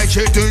spread out like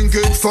she think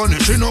it's funny.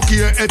 She no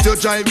care if you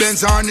drive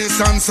Benz or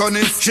Nissan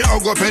Sunny. She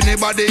hug up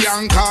anybody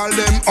and call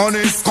them honey.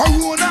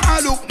 Corona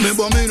I look me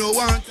but me no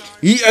want.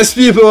 Yes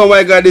people, oh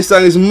my god, this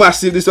song is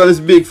massive. This one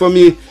is big for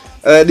me.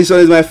 This one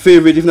is my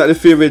favorite, if not the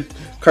favorite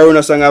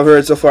Corona song I've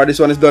heard so far. This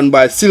one is done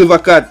by Silver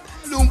Cat.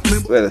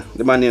 Well,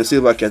 the man named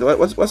Silver Cat.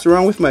 What's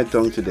wrong with my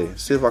tongue today?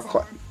 Silver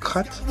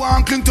Cat?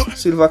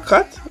 Silver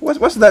Cat?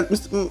 What's that?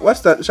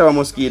 What's that? Shabba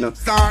Moschino.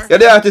 Yeah,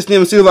 the artist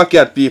named Silver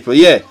Cat, people.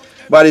 Yeah,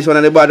 but this one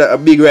and a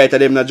big writer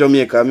them in the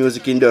Jamaica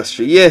music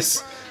industry.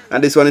 Yes,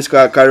 and this one is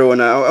called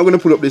Caronna. I'm gonna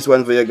pull up this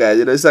one for you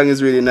guys. The song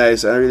is really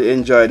nice. I really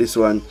enjoy this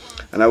one,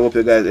 and I hope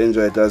you guys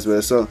enjoy it as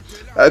well. So,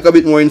 like a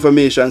bit more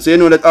information. So you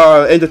know that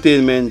our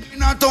entertainment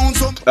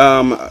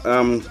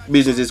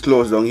business is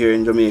closed down here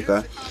in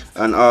Jamaica,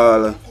 and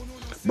all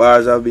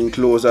bars have been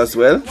closed as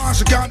well.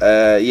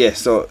 Yes,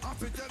 so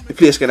the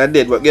place kind of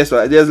dead, but guess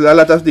what? There's a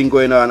lot of things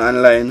going on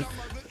online.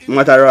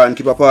 Mataran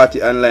keep a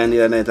party online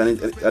the other night,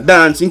 and a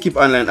dancing keep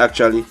online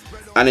actually,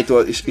 and it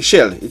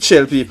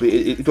shell people.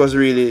 It was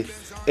really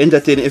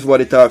entertaining.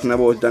 Everybody talking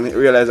about it, and I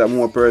realize that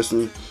more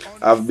person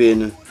have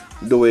been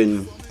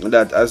doing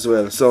that as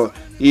well. So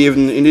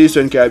even in the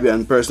Eastern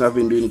Caribbean, person have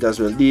been doing it as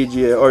well.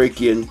 DJ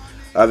Hurricane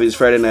have his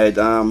Friday night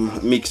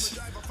mix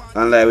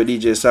and live with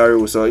DJ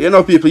Saru. So you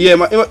know people, yeah,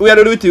 we are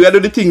do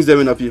the things them,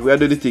 you know people. We are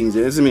do the things.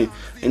 You see me?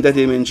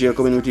 Entertainment Jail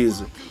coming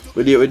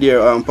with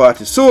their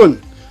party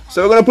soon.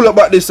 So we're gonna pull up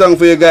back this song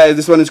for you guys.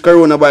 This one is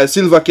Corona by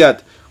Silver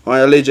Cat, one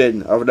of the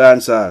legend of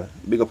dancehall.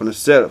 Big up on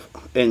yourself.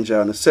 Enjoy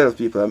on yourself,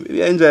 people.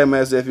 I enjoy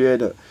myself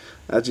here.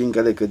 I drink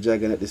a little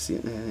dragon at the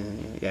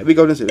scene. Yeah, big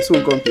up on yourself.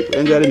 Soon come people.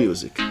 Enjoy the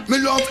music. Me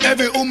love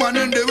every woman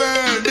in the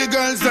world. The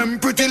girls them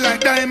pretty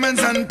like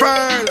diamonds and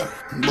pearl.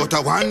 But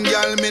a one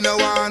girl me no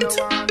want.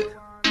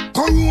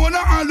 Corona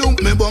a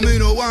look me but me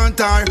no want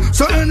her.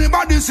 So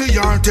anybody see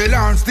her tell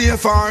her stay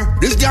far.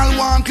 This girl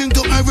walking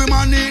to every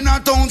man in a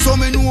town. So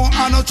me know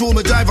I no true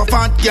me drive a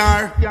fat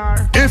car.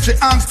 If she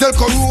asks tell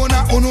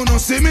Corona oh no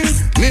see me.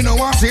 Me no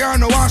want see her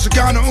no want she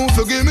can't no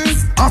forgive me.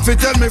 I fi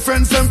tell me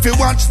friends them fi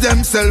watch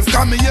themselves.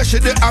 Cause me yeah she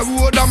dey a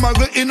road and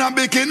marry in a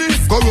bikini.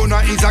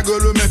 Corona is a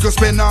girl who make you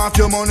spend half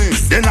your money.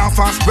 Then I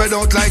fast spread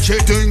out like she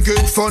think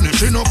it's funny.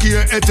 She no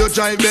care if you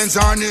drive Benz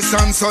or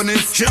Nissan Sunny.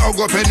 She hug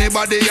up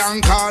anybody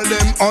and call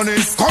them honey.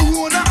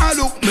 Corona I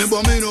look me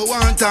but me no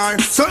want her.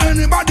 So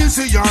anybody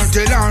see her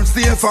tell her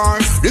stay far.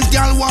 This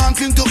girl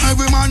walking to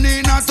every man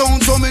in a town.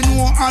 So me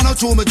know I no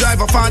true me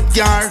drive a fat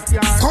car.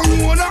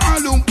 Corona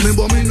I look me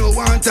but me no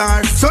want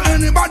her. So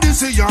anybody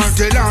see her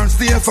tell her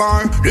stay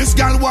far. This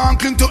girl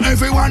walking to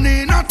everyone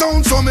in a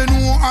town. So me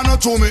know I no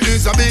true me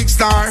is a big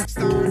star.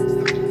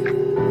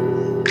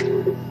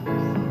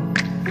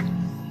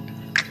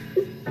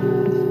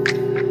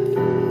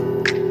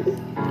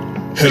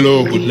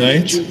 Hello, good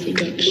night.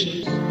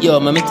 Yo,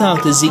 man, me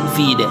talk to Zig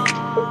V there.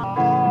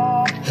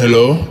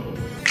 Hello?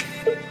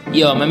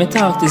 Yo, man, me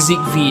talk to Zig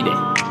V there.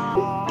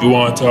 You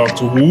want to talk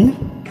to who?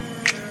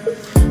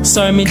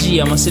 Sorry, me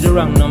G, I must see the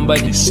wrong number.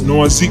 This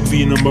no a Zig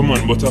V number,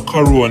 man, but a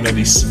caronna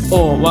this.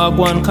 Oh, what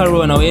go on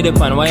caronna? Where the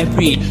pan? Why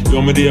pre?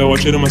 Yo, me there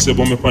watch them myself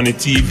on me on the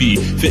TV.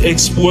 For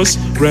expose,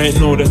 right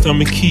now that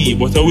I'm a key.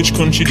 But which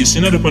country this?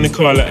 You know the on the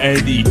caller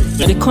ID.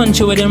 The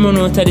country where them run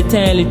out of the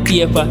toilet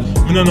paper.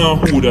 Me don't know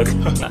who that.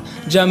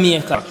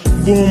 Jamaica.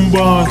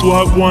 Bombard,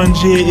 what one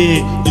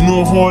JA. You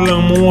know how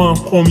long I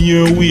want come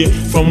your way.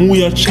 From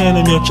we are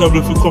China, me a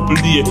travel for a couple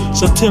days.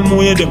 So tell me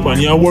where the pan,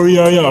 you worry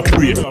or you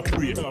pray.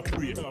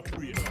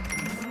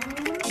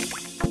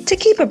 To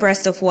keep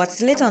abreast of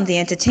what's lit on the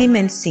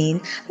entertainment scene,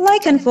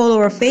 like and follow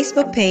our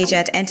Facebook page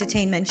at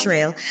Entertainment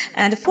Trail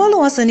and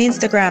follow us on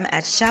Instagram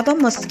at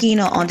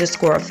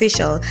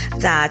ShabbaMuskeno_official.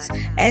 That's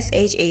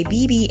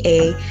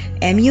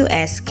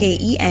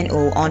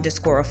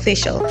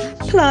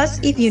ShabbaMuskeno_official. Plus,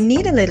 if you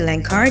need a little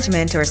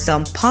encouragement or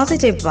some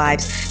positive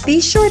vibes,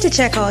 be sure to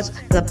check out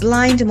the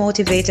Blind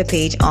Motivator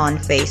page on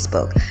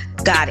Facebook.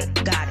 Got it.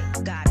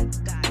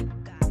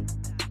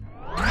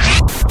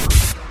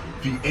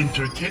 The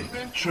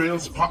Entertainment Trail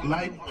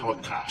Spotlight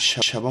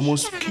Podcast. Shabba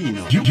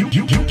Moskino. You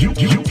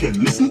can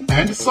listen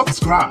and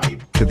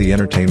subscribe to the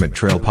Entertainment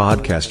Trail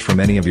podcast from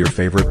any of your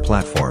favorite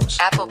platforms.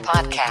 Apple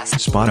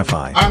Podcasts,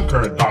 Spotify,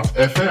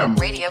 Anchor.fm,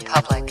 Radio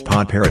Public,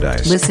 Pod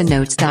Paradise,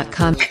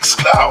 ListenNotes.com,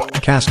 Mixcloud,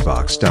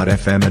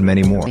 Castbox.fm, and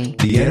many more.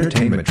 The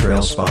Entertainment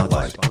Trail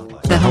Spotlight.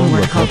 The home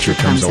where culture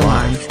comes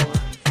alive.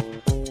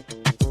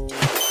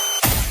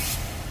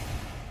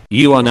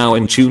 You are now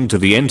in tune to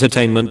the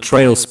Entertainment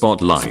Trail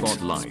Spotlight.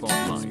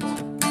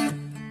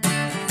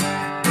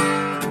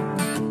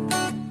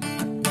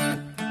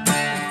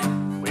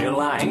 Well,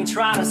 I ain't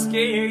trying to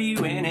scare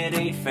you and it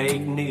ain't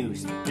fake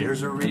news.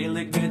 There's a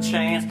really good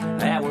chance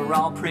that we're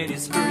all pretty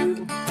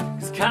screwed.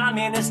 Cause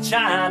communist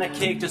China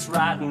kicked us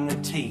right in the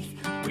teeth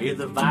with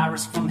a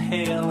virus from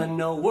hell and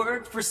no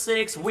work for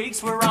 6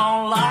 weeks. We're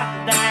on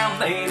lockdown,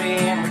 baby,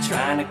 and we're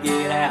trying to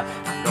get out.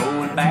 I'm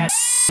going back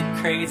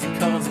crazy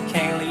cause I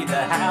can't leave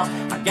the house.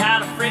 I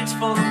got a fridge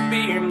full of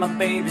beer, my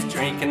baby's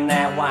drinking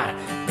that wine.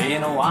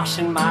 Been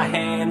washing my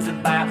hands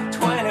about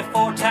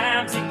 24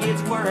 times. It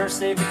gets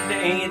worse every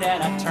day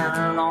that I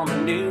turn on the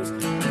news.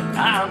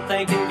 I'm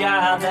thanking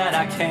God that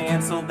I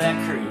canceled that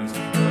cruise,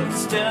 but I'm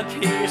stuck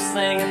here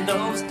singing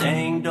those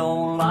dang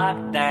don't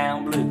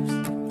lockdown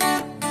blues.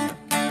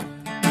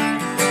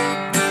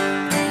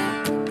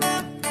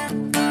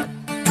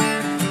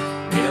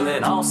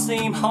 It all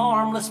seemed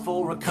harmless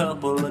for a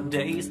couple of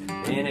days,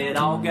 then it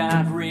all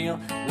got real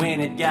when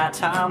it got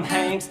Tom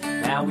Hanks.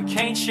 Now we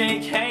can't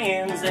shake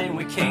hands and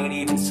we can't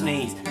even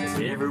sneeze, cause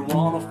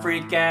everyone will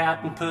freak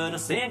out and put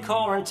us in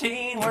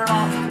quarantine. We're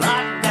on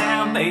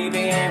lockdown,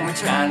 baby, and we're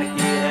trying to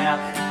get out.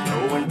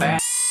 Going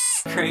back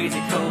crazy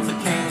cause I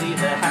can't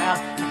leave the house.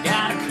 I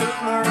got a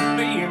cooler of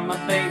beer, my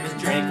baby's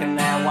drinking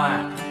that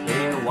wine.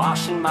 Been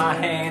washing my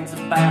hands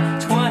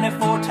about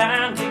 24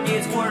 times. It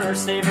gets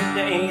worse every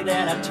day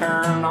that I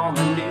turn on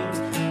the news.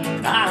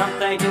 And I'm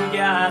thanking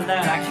God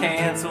that I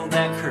canceled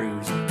that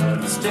cruise, but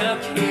I'm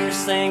stuck here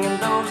singing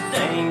those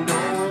dang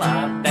old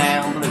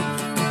lockdown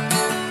blues.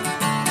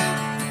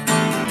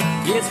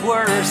 Gets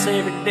worse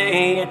every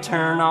day I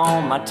turn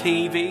on my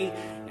TV,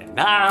 and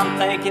I'm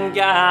thanking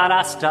God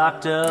I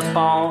stocked up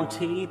on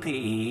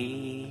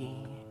TP.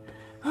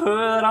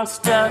 But I'm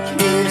stuck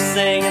here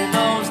singing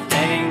those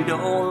dang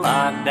old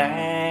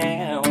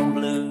lockdown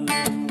blues.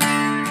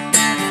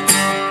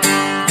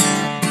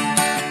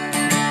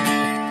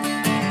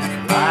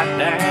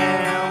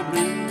 Lockdown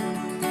blues.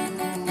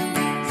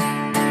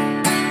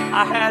 I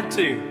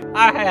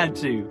had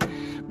to.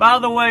 By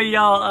the way,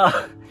 y'all,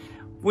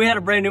 we had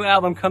a brand new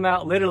album come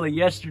out literally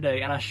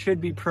yesterday, and I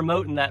should be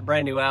promoting that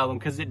brand new album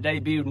because it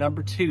debuted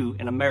 #2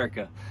 in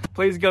America.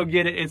 Please go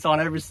get it. It's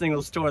on every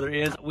single store there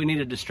is. We need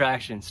a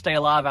distraction. Stay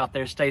alive out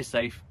there, stay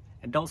safe,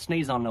 and don't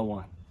sneeze on no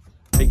one.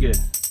 Be good.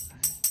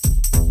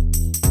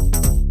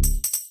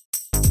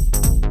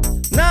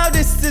 Now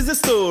this is a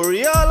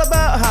story all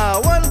about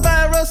how one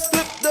virus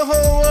flipped the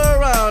whole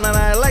world around, and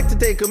I like to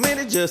take a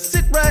minute, just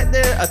sit right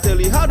there. I'll tell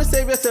you how to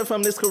save yourself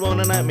from this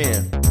corona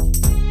nightmare.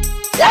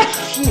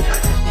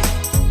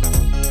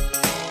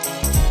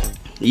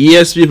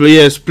 Yes, people,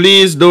 yes,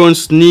 please don't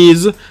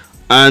sneeze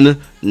on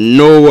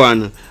no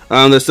one.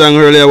 The song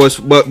earlier was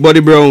Buddy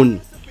Brown.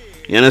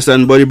 You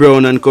understand, Buddy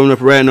Brown, and coming up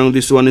right now,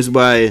 this one is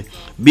by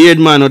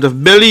Beardman out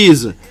of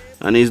Belize,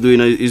 and he's doing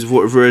his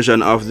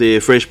version of the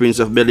Fresh Prince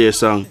of Bel-Air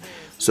song.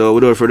 So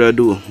without further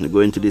ado, we go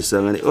into this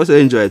song and also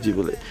enjoy it,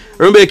 people.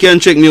 Remember, you can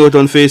check me out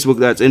on Facebook,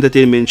 that's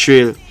Entertainment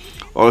Trail.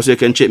 Also, you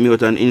can check me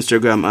out on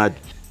Instagram at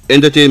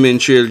Entertainment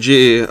Trail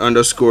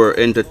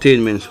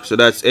JA_entertainment. So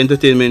that's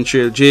Entertainment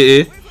Trail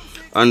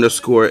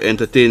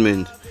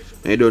JA_entertainment.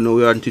 And you don't know,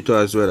 we're on Twitter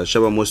as well,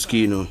 Shabba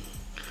Moskeno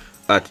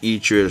at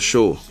E-Trail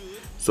Show.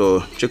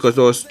 So check out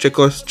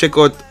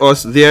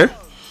us there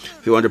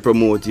if you want to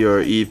promote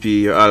your EP,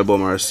 your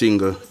album or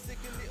single,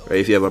 or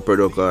if you have a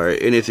product or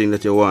anything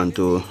that you want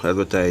to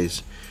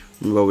advertise.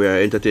 Remember, we are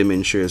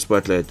Entertainment Trail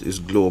Spotlight is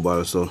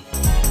global, so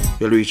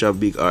you'll reach a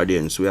big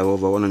audience. We have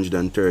over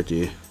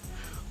 130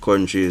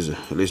 countries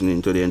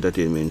listening to the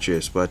Entertainment Trail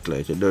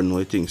Spotlight. You don't know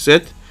what things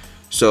set.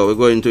 So we're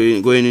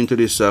going into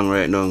this song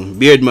right now.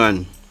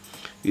 Beardman,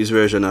 his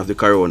version of the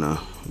Caronna.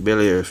 Bel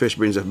Air, Fresh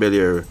Prince of Bel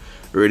Air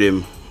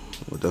rhythm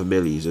out of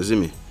Belize, you see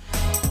me?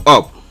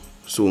 Up,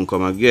 soon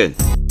come again.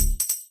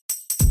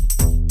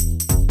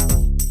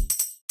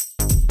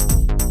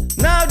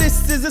 Now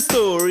this is a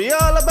story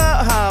all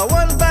about how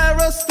one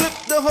virus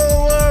flipped the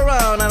whole world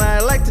around. And I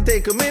like to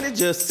take a minute,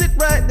 just sit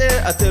right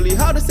there. I'll tell you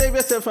how to save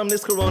yourself from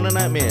this corona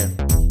nightmare.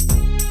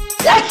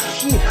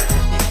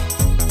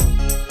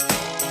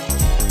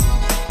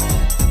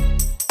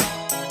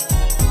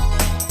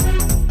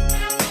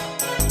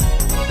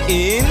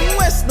 In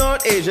West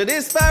North Asia,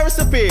 this virus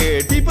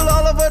appeared. People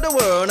all over the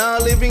world are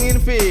living in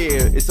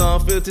fear. It's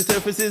on filthy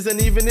surfaces and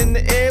even in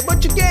the air,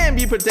 but you can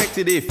be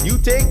protected if you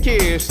take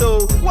care.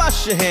 So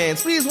wash your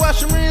hands, please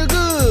wash them real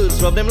good.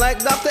 Rub them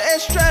like Dr.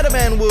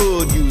 Estradaman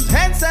would. Use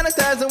hand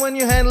sanitizer when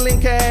you're handling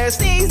cash.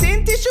 Sneeze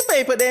in tissue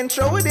paper, then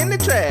throw it in the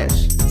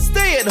trash.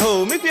 Stay at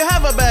home if you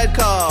have a bad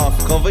cough.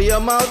 Cover your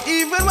mouth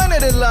even when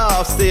it is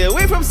loud. Stay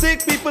away from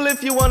sick people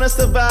if you wanna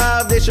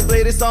survive. They should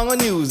play this song on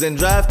news and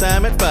drive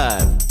time at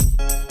 5.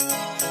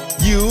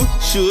 You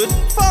should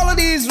follow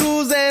these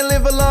rules and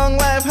live a long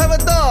life. Have a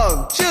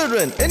dog,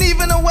 children, and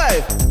even a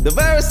wife. The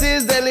virus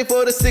is deadly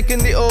for the sick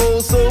and the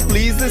old, so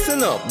please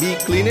listen up, be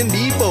clean and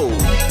be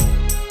bold.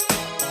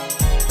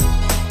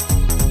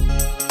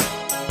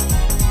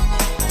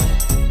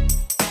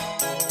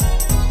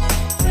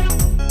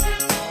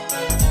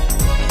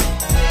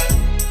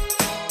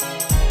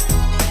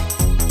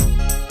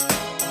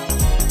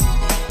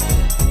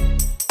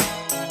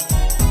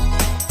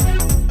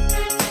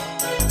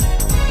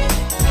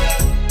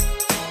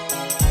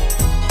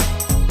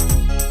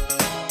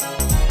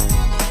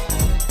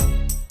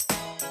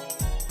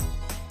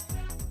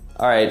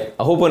 Alright,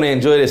 I hope you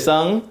enjoy the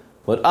song,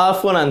 but all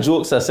fun and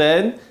jokes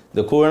aside,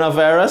 the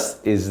coronavirus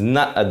is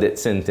not a death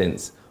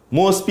sentence.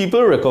 Most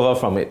people recover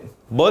from it,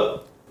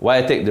 but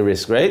why take the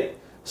risk, right?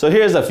 So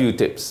here's a few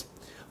tips.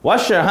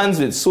 Wash your hands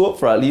with soap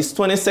for at least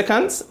 20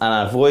 seconds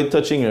and avoid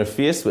touching your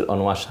face with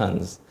unwashed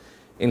hands.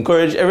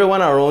 Encourage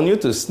everyone around you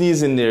to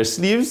sneeze in their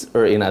sleeves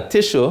or in a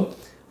tissue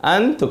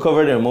and to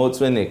cover their mouths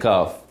when they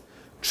cough.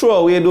 Throw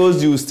away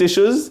those used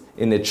tissues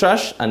in the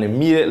trash and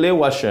immediately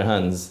wash your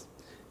hands.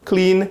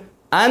 Clean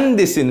and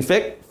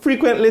disinfect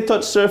frequently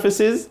touched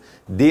surfaces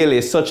daily,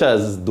 such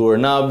as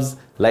doorknobs,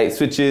 light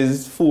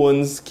switches,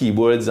 phones,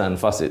 keyboards, and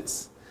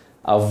faucets.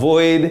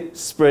 Avoid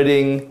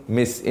spreading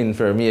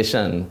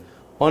misinformation.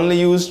 Only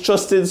use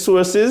trusted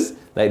sources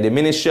like the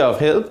Ministry of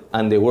Health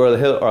and the World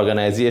Health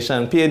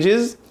Organization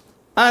pages.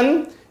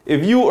 And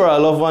if you or a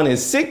loved one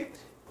is sick,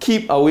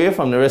 keep away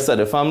from the rest of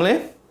the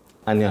family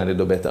and you'll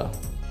do better.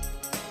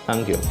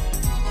 Thank you.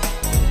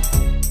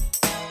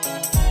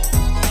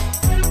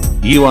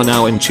 You are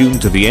now in tune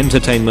to the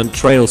Entertainment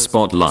Trail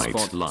Spotlight.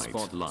 Hey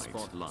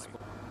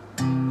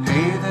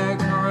there,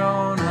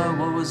 Corona,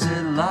 what was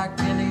it like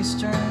in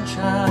Eastern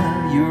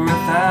China? You were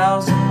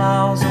 1,000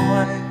 miles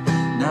away.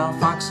 Now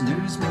Fox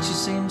News makes you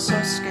seem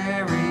so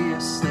scary,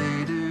 yes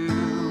they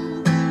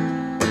do.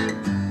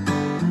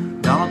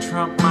 Donald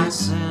Trump might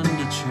send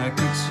a check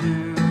or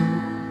two.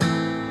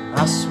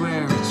 I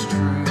swear it's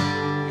true.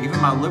 Even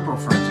my liberal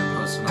friends are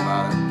posting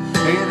about it.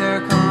 Hey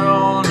there,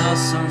 Corona,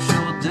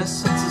 social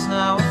distance is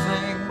now a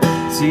thing.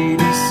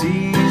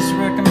 CDC's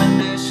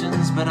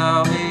recommendations, but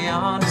I'll be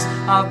honest,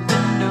 I've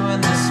been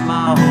doing this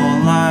my whole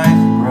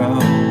life, bro.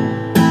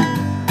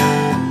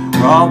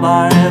 Raw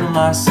by it,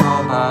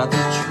 Lysol by the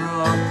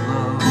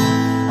truckload.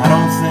 I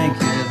don't think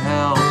it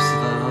helps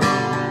though.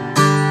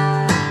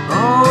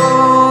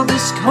 Oh,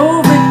 this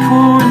COVID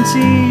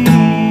quarantine.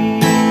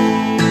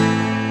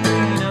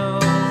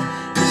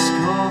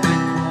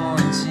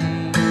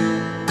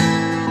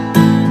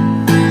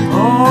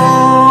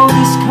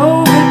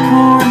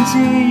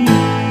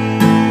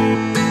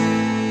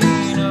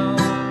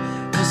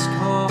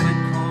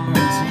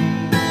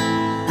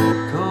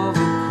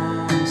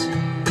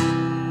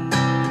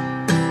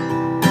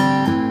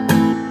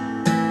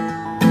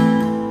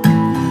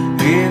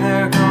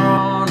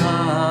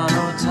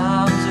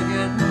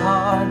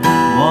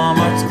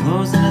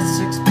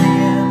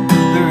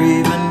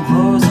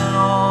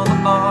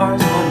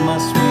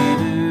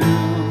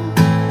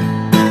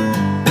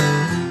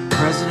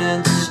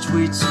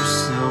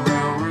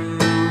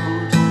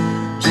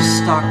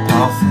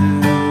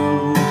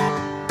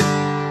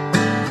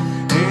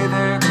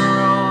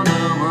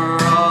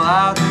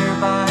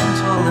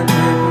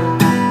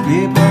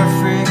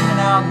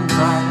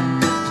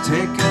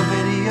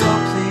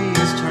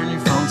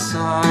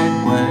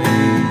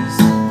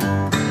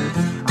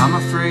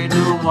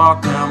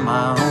 Walk down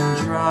my own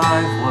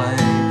driveway.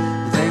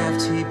 They have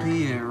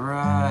TP at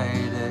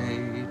Rite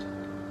Aid.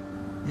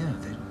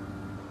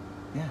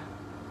 Yeah,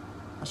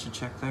 I should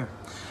check there.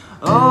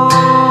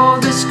 Oh,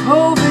 this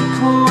COVID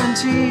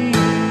quarantine.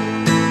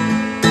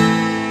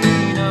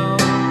 Oh,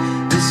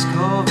 this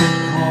COVID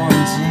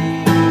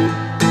quarantine.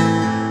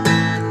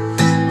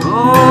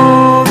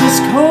 Oh, this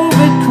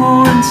COVID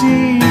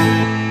quarantine.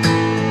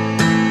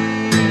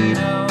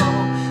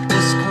 Oh,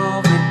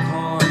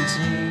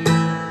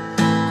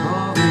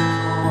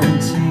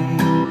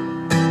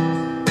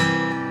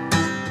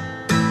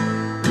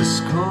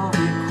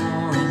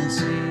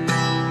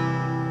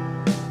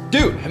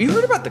 Have you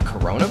heard about the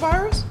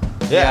coronavirus?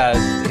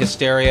 Yeah,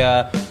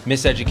 hysteria,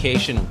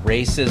 miseducation,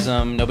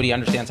 racism. Nobody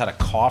understands how to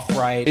cough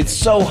right. It's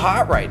so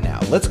hot right now.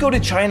 Let's go to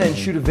China and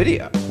shoot a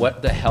video.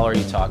 What the hell are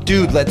you talking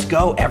Dude, about? let's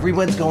go.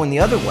 Everyone's going the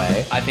other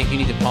way. I think you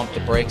need to pump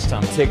the brakes,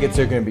 Tom. Tickets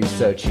are gonna be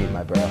so cheap,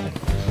 my bro.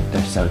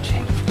 They're so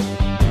cheap.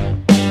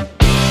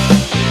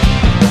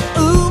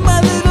 Ooh,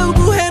 my little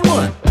Wuhan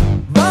one,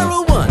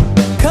 viral one.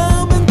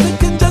 Come and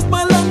decongest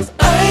my lungs.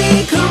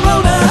 Ay,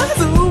 corona,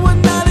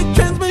 zoonotic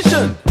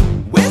transmission.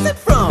 Where's it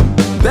from?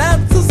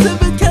 That's a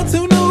civet cats,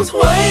 who knows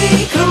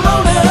why?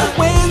 Corona,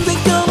 when's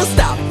it gonna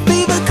stop?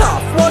 Fever,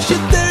 cough, wash your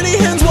dirty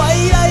hands.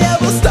 Why I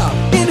ever stop?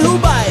 In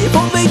Dubai,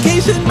 for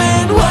vacation,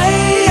 man.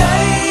 Why?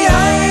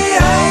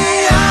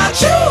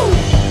 Achoo!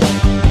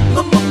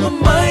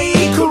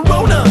 My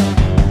corona.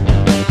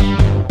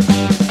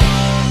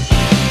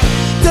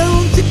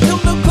 Don't you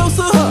come no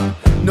closer, huh?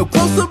 No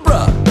closer,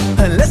 bruh.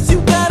 Unless you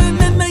got an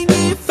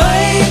N95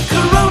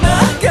 corona.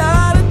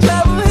 Got a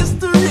travel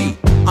history.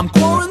 I'm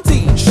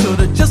quarantined.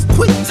 Should've just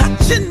quit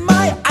touching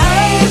my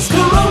eyes.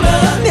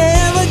 Corona.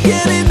 Never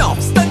getting off.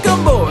 Stuck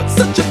on board.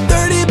 Such a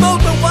dirty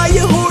boat. But why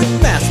you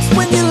hoarding masks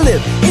when you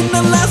live in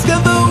Alaska?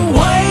 Though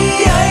why?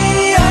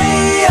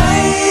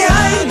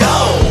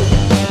 No.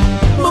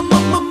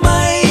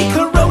 My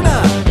corona.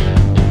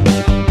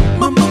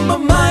 My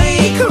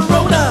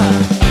corona.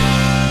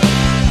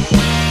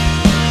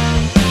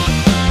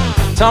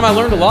 Tom, I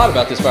learned a lot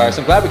about this virus.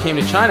 I'm glad we came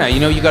to China. You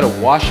know, you got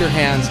to wash your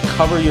hands,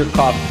 cover your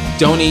cough,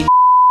 don't eat.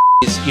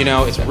 You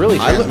know, it's really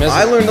transmissible.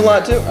 I learned a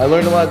lot too. I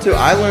learned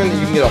that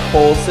you can get a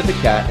whole civet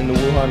cat in the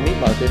Wuhan meat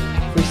market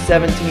for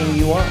 17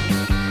 yuan.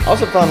 I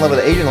also fell in love with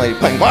an Asian lady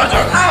playing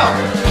Mozart. Ow!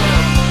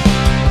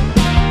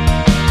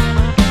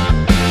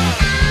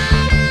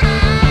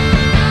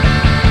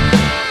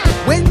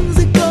 When's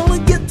it gonna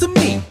get to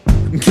me?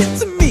 Get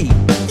to me.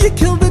 You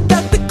killed the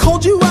doctor,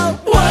 called you out.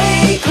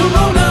 Why?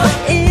 Corona.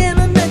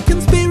 Internet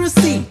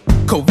conspiracy.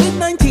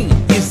 COVID-19.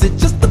 Is it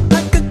just a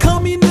pack of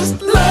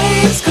communist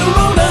lies?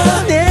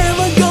 Corona.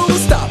 Never gonna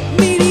stop.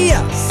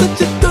 Media.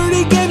 Such a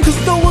dirty game, cause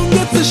no one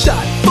gets a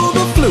shot for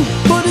the flu.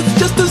 But it's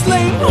just as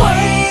lame.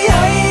 Why?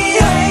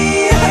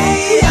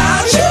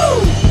 Achoo!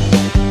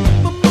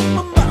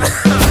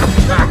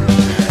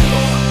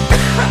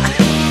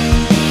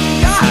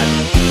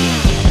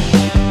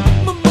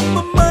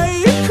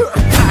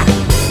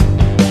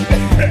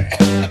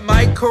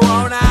 My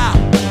corona.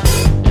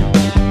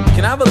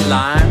 Can I have a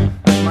lime?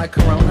 My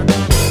corona.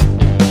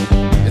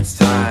 It's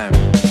time,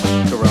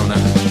 corona.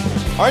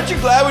 Aren't you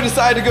glad we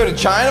decided to go to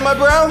China, my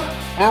bro?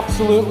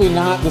 Absolutely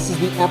not. This is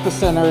the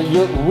epicenter.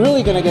 You're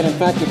really going to get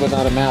infected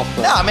without a mask.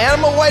 Bro. Nah, man,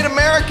 I'm a white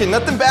American.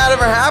 Nothing bad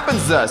ever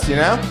happens to us, you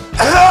know?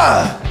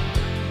 I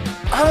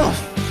don't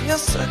feel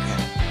so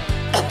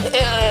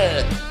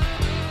good.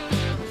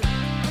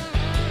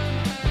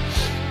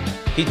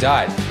 He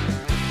died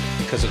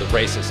because of the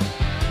racism.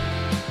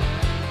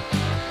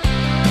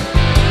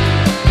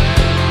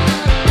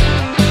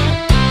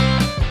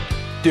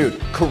 Dude,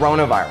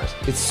 coronavirus.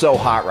 It's so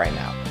hot right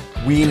now.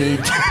 We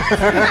need to...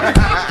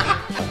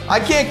 I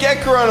can't get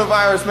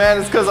coronavirus, man.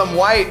 It's because I'm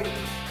white.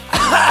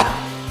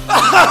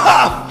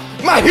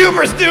 My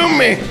hubris doomed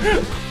me.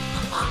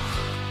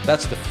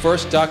 That's the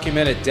first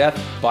documented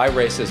death by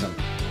racism.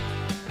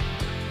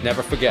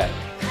 Never forget.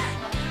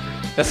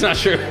 That's not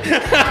true.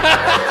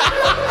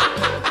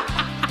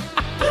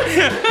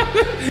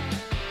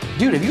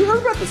 Dude, have you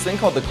heard about this thing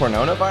called the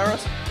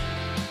coronavirus?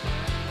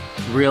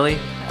 Really?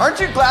 Aren't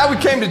you glad we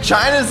came to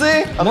China, Z?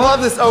 I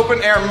love this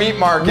open air meat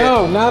market.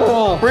 No, not at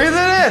all. Breathe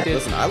it in.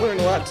 Listen, I learned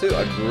a lot too.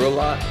 I grew a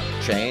lot,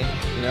 changed,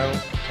 you know,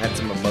 had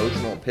some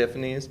emotional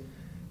epiphanies,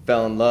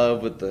 fell in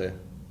love with the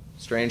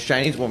strange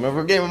Chinese woman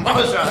who gave him a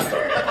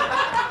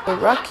We're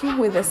rocking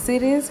with the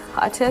city's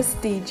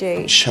hottest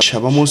DJ.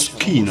 Shaba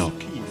Moschino.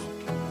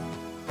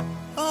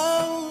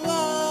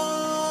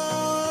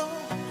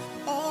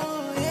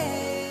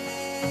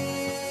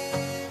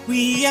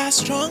 We are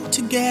strong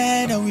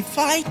together, we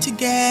fight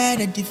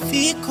together,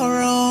 defeat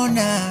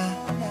Corona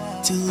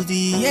till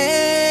the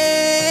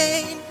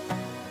end.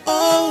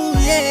 Oh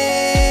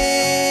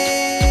yeah.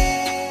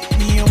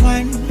 We are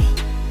one,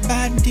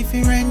 but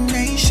different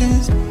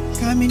nations,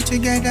 coming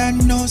together,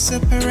 no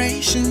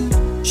separation.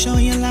 Show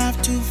your love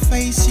to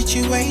face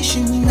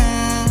situation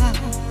now.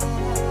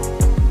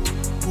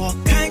 What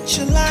can't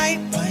you like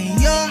when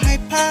you're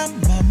hyper?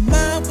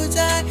 Mama was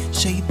I,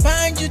 shape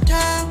and your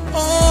time.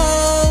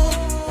 Oh.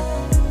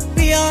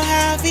 We all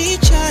have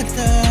each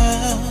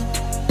other.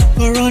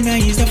 Corona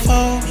is the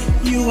foe.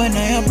 You and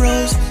I are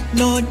bros.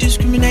 No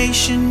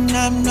discrimination.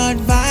 I'm not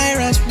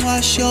virus.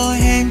 Wash your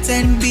hands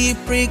and be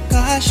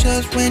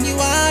precautious when you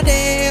are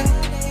there.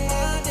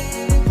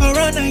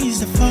 Corona is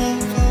the foe.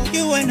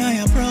 You and I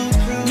are bros.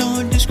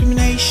 No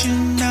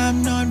discrimination.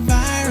 I'm not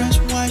virus.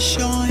 Wash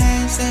your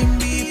hands and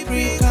be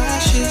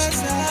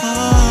precautious.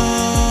 Oh,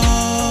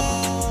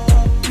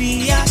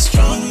 we are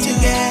strong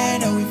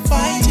together. We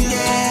fight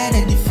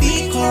together.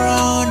 Defeat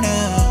Corona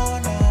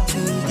to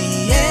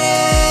the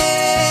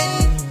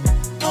end.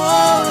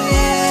 Oh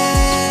yeah.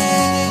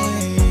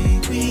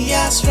 We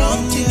are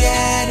strong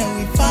together.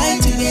 We fight.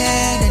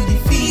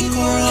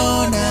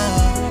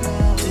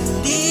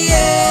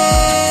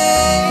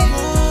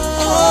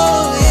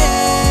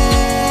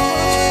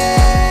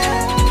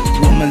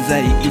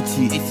 zai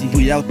iti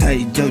buya ta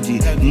jauji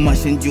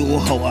mashin jo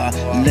hawa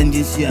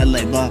landin si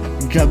alaiba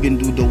grabbing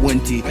do the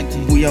wanty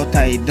buya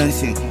ta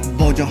dancing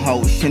bojan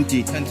how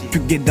shanty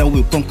together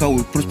we conquer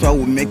we prosper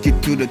we make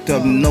it to the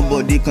top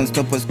nobody can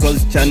stop us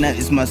cause China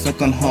is my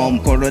second home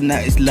corona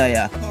is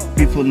liar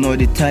people know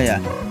the tire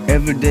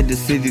every day they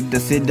say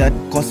that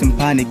causing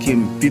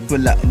panicking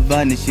people are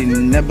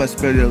vanishing never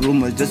spread the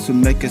rumors just to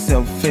make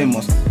yourself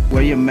famous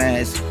wear your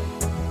mask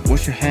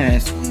wash your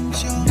hands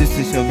this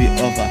thing shall be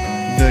over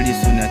very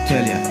soon I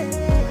tell ya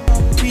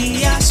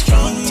we are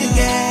strong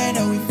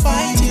together we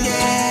fight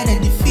together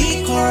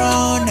defeat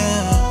corona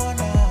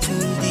to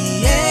the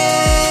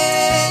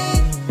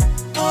end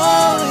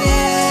oh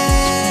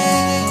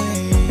yeah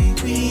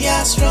we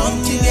are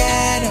strong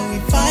together we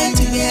fight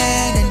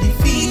together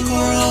defeat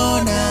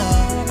corona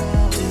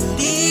to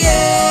the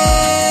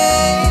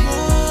end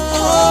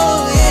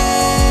oh yeah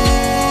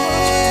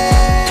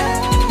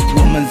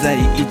woman zai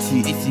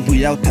iti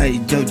buya ta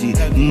jauji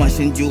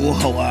mashin jo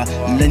hawa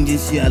landin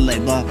si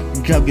alaiba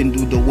grabbing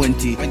do the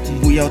wanty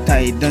buya ta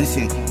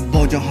dancing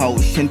bojan how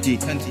shanty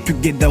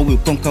together we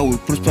conquer we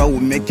prosper we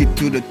make it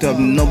to the top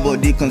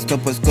nobody can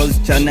stop us cause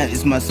China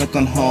is my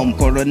second home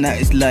corona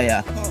is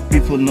liar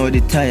people know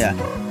the tire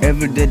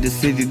every day they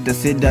say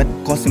that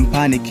causing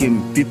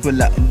panicking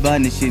people are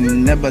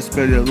vanishing never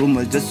spread the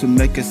rumors just to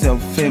make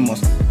yourself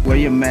famous wear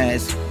your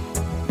mask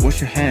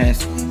wash your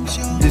hands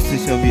this thing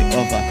shall be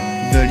over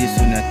very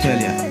soon I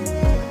tell ya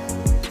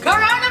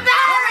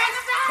Coronavirus!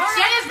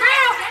 Shit is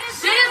real!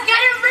 Shit is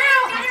getting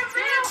real!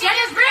 Shit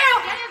is real!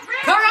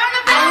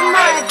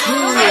 Coronavirus!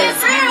 Shit is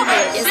real!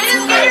 Shit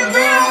is getting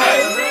real!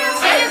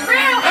 Shit is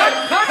real!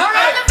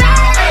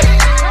 Coronavirus!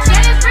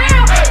 Shit is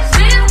real!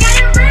 Shit is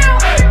getting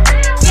real!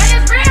 Shit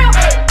is real!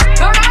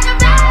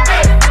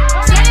 Coronavirus!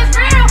 Shit is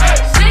real!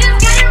 Shit is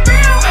getting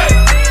real!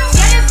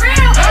 Shit is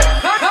real!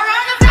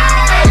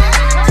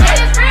 Coronavirus! Shit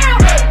is real!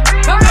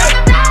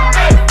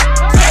 Coronavirus! Shit is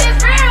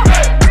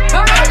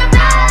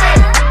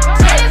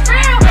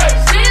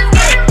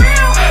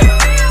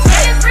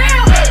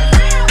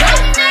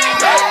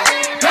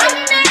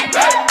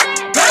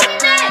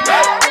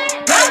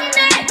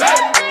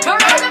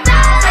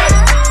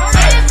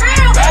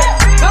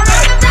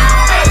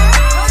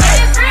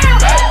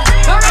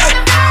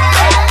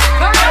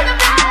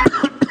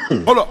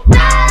Hold up.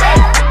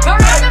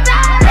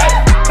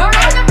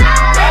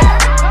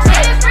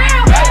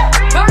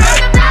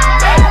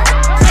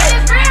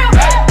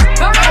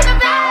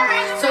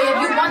 So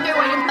if you wonder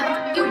where your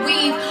motherfucking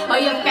weave or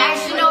your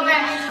fashion over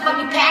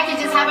fucking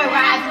packages have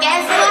arrived,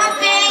 guess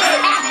what, bitch?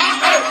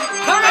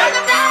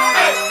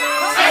 Coronavirus!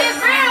 Shit is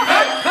real!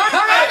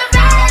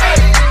 Coronavirus!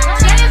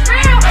 Shit is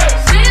real!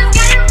 Shit is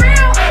getting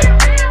real!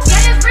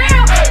 Shit is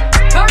real!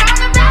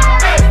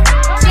 Coronavirus!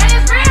 Shit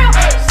is real!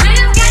 Shit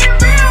is getting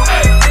real!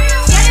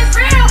 Shit is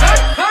real!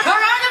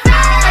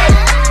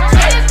 Coronavirus!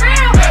 Shit is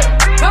real!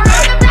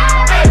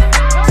 Coronavirus!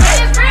 Shit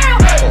is real!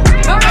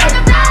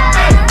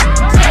 Coronavirus!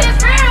 Shit is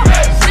real!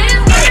 Shit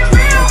is getting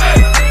real!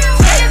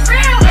 Shit is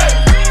real!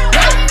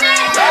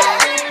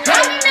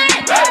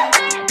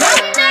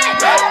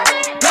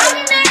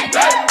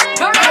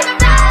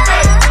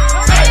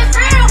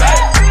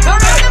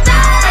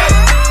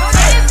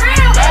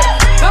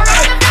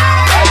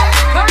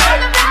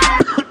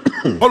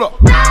 Hold up.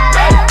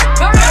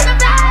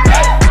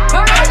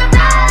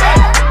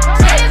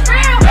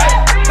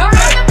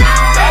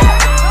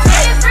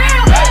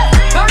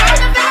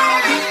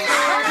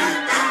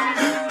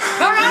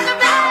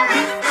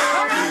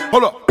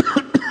 Hold up.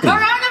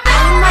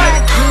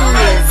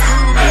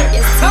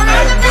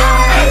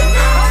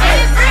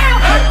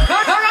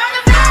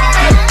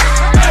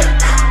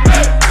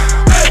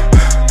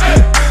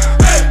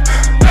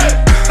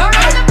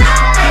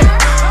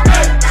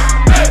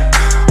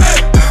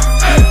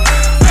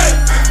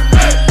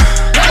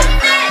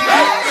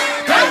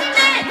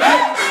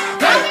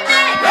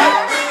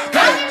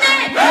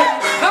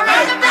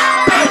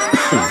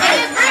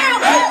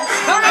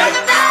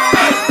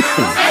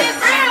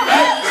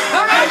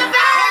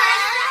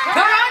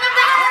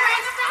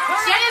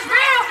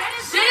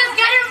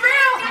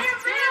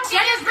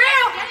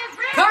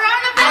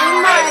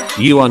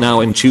 You are now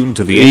in tune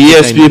to the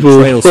Yes, Entertainment people.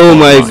 Trail Oh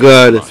my Spotlight.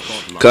 God.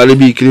 Cardi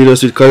B killing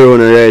us with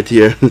Corona right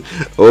here.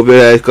 Hope you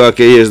guys cock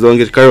your ears. Don't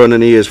get Corona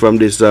in the ears from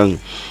this song.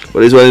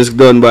 But this one is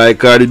done by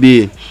Cardi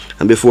B.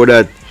 And before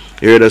that,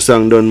 you heard a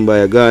song done by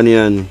a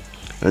Ghanaian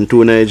and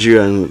two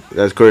Nigerians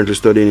that's currently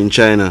studying in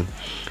China.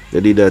 They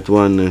did that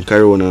one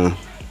Corona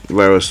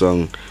virus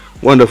song.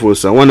 Wonderful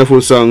song.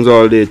 Wonderful songs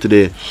all day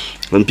today.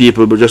 And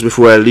people, but just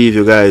before I leave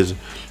you guys,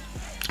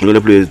 I'm going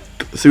to play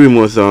 3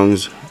 more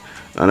songs.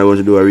 And I want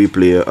to do a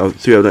replay of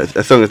 3 of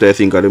the songs that I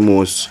think are the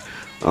most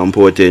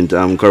important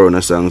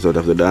Corona songs out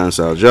of the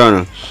dancehall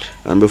genre.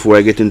 And before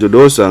I get into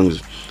those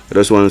songs, I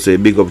just want to say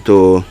big up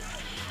to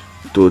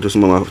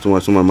some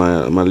of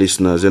my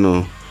listeners, you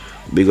know.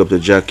 Big up to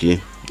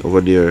Jackie over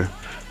there.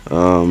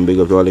 Big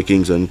up to all the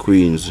kings and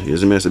queens.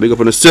 Here's me, I say big up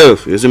on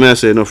yourself. Here's me, I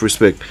say enough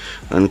respect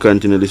and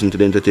continue listening to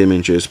the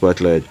Entertainment Trail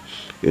Spotlight.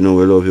 You know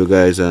we love you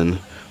guys and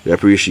We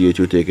appreciate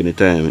you taking the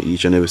time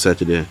each and every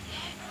Saturday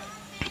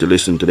to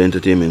listen to the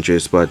Entertainment Trail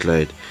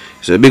Spotlight.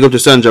 So big up to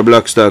Sandra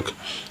Blackstock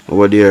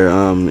over there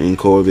in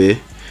Covet.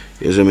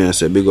 You see me, I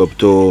say big up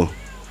to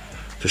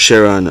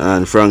Sharon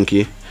and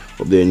Frankie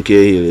up there in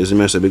Cahill. You see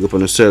me, I say big up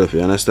on yourself,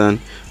 you understand?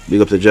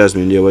 Big up to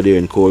Jasmine over there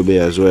in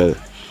Covet as well.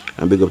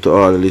 And big up to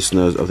all the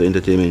listeners of the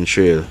Entertainment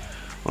Trail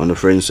on the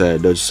French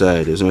side, Dutch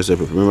side. You see me, I say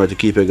remember to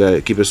keep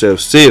yourself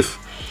safe.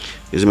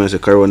 You see me, I say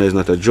Corona is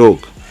not a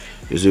joke.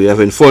 You see, we're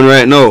having fun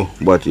right now,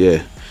 but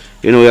yeah,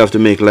 you know, we have to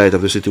make light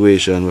of the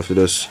situation. We have to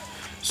just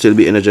still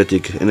be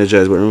energized,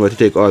 but remember to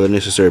take all the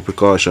necessary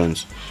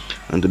precautions.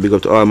 And to big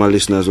up to all my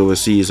listeners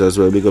overseas as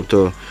well. Big up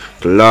to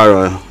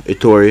Lara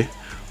Ettore,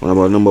 one of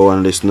our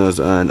 #1 listeners,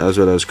 and as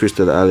well as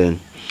Crystal Allen.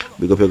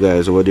 Big up you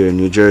guys over there in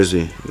New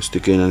Jersey,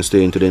 sticking and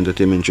staying to the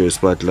Entertainment Trail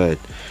Spotlight.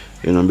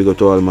 You know, big up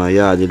to all my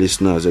yardy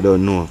listeners. I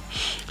don't know.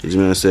 It's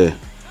me I say,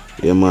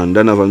 yeah man,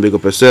 Donovan, big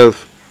up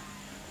yourself.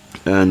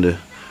 And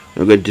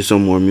I'm going to do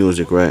some more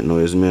music right now.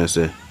 It's me I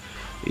say,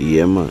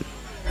 yeah man.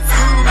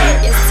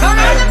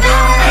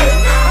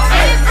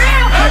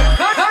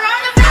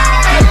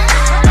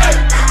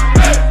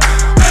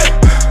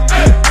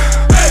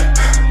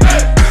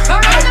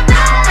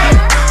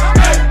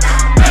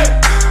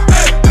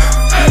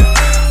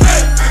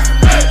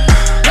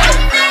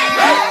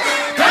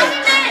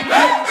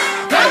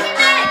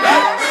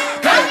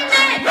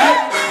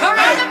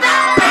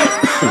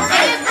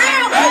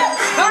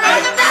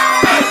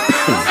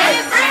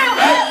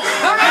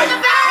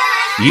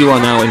 You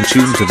are now in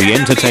tune to the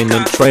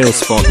Entertainment Trail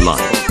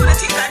Spotlight.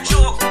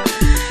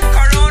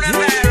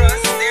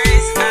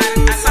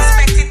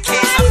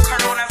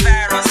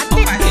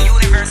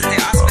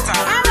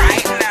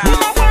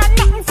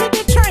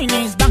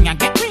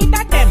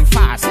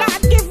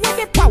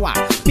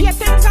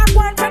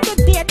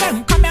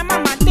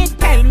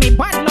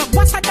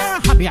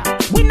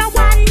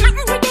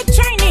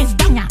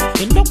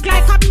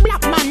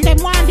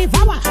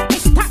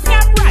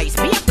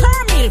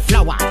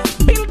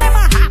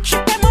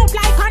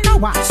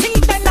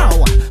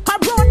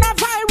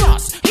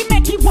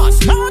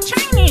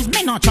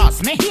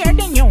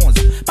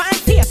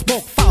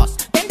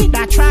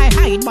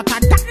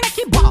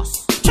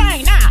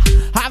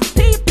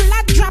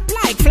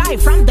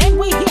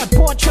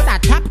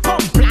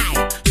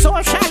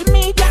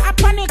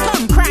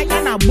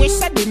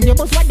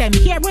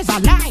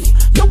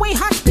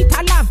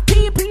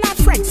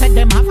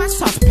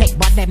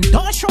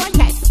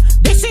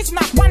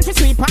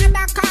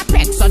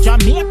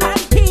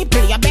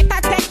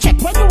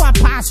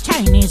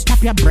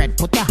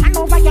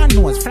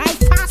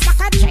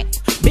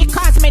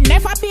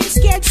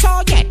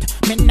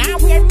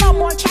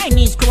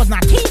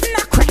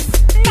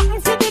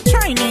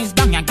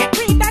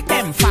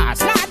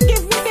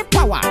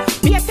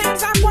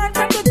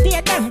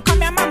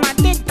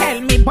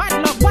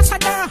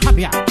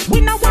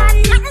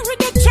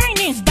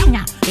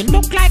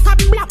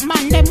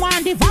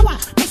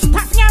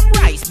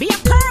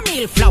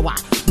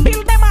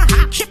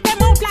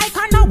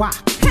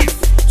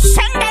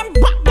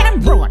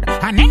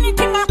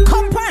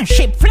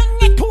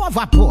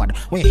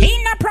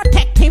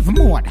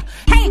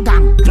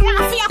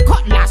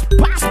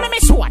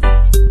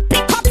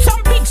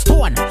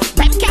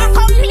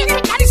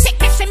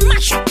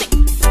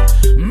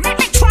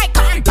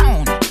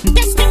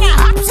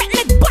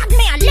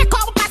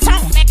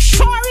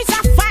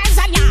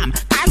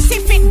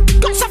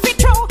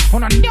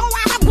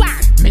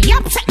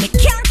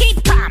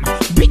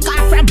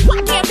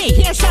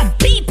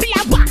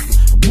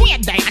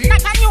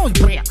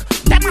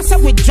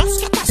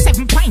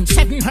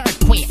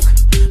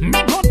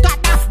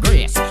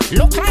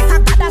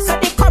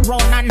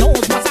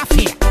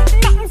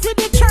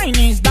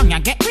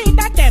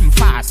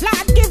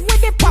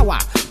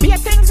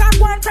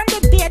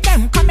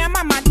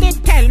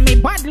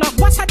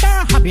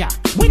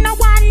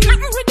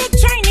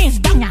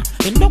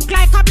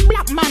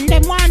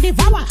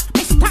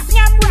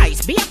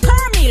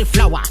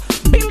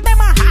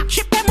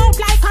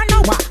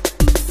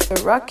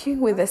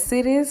 With the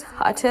city's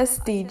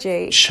hottest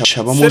DJ.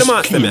 Tell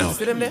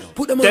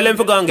them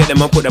for go and get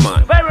them and put them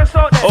on.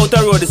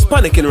 Outer road is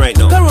panicking right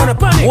now. Corona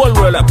panic. Whole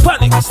world are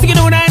panic. Sticking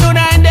on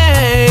 909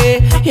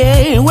 day.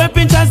 Yeah,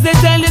 weapon just they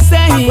tell you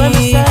say.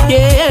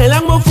 Yeah,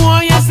 long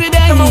before yesterday.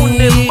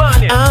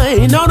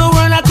 I know the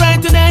world are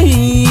crying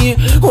today.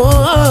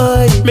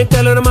 Oh, me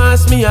tell them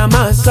mass me a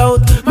mass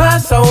out.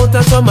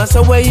 And some mass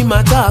away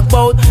my talk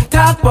about.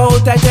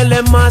 I tell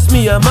them mass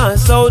me a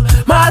mass out.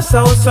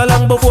 So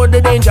long before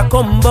the danger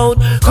come out.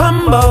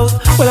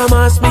 Well, I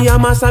must be a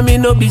mass, I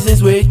mean no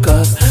business with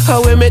cause.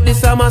 How we make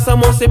this a mass, I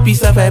must a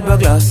piece of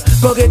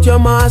fiberglass. Go get your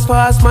mask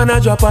fast, man, I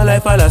drop a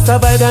life a last.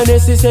 Survive the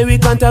necessary, we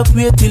can't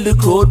wait till the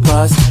crowd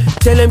pass.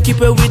 Tell them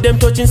keep it with them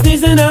touching,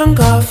 sneezing and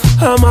cough.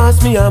 I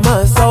must be a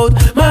mass out.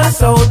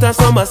 And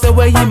some mass say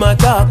where he ma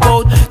talk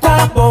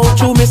about.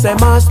 True me say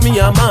mass me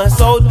a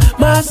mass out.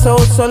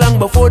 So long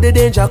before the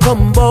danger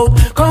come out.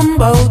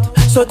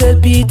 So tell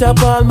Peter,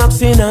 Paul,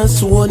 Maxine and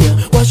Sonia,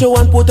 wash your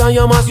hand, put on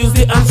your mask, use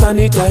the hand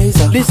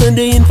sanitizer. Listen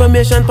the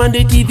information on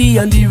the TV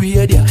and the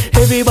radio.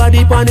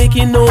 Everybody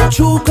panicking now,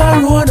 true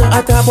corona.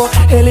 At about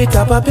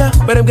helicopter,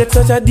 but them get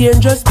such a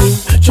dangerous thing.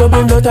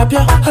 Trouble not up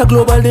ya, a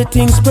global the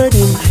thing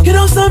spreading. You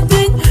know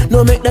something?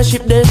 No make that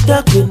ship dead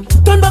ducking.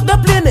 Turn back the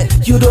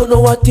planet, you don't know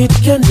what it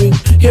can bring.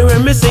 Here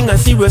we're missing a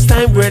serious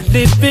time we're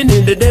living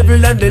in. The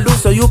devil and the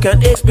loose, so you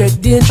can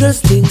expect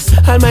dangerous things.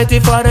 Almighty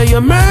Father,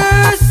 your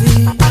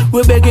mercy.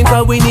 We're begging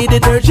cause we need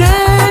it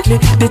urgently.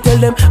 They tell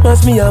them,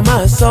 mass me a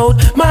mass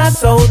out. And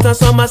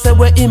some I say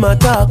where him a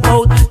talk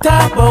about.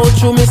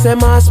 You me say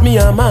mass me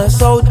a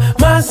mass out.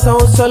 So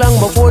long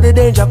before the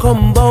danger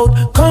come out.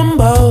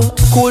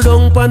 Cool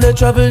down pan the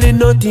traveling,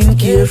 nothing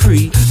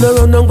carefree. No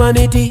run on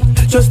vanity,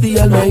 just the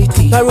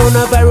Almighty.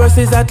 Coronavirus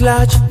is at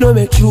large, no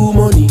make true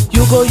money.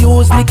 You go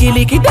use licky,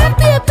 then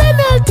pay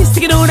penalty.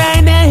 Stick it on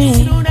that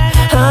name.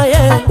 Ah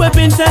yeah,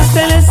 weapons are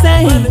still the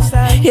same.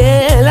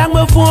 Yeah, long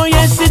before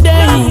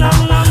yesterday.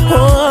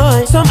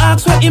 Oh, some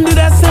ask what him do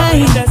the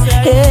same.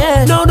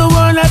 Yeah, now the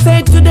world I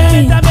take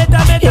today.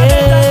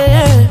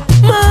 Yeah,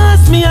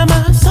 mass me a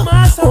mass.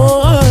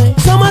 Oh,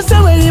 some say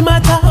well him a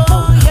talk.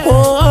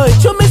 Oh,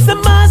 you miss the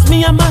mass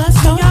me a mass.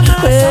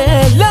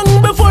 Well,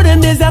 long before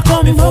them days are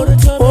coming.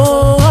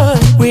 Oh,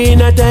 we in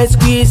a tight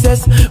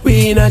squeezes,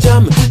 we in a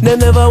jam. Them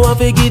never want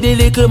to give the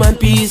little man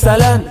peace of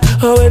land.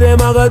 How them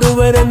a go do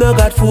when them no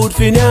got food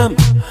for them?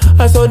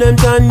 I saw them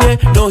turn, yeah,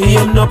 no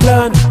him no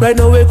plan. Right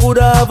now we could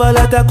have a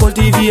lot of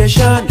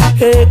cultivation.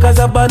 Acres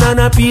of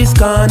banana, peas,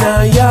 corn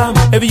and yam.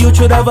 Every youth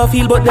should have a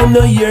feel, but them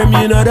no hear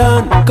me no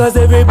done. Cause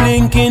every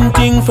blinking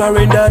thing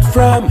foreign that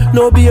from.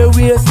 No be a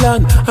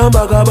wasteland, I'm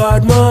a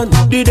bad man.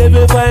 The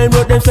devil find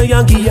but them say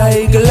Yankee a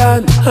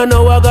England. And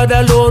now I got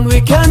alone,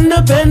 we can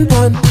depend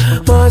on.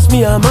 Mass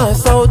me a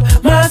mass out.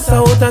 And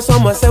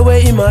some say where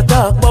him a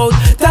talk about.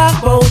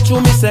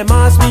 You me say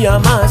mass me a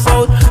mass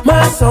out.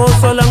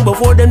 So long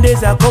before them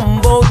days I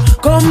come out.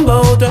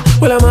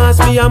 Well, I mass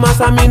me a mass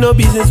and me no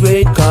business where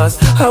it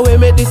cost. How we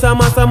make this a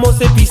mass, I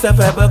must a piece of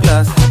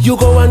fiberglass. You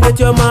go and get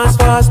your mass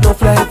fast, no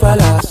fly for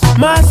last.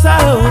 Mass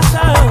out.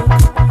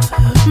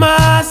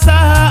 Mass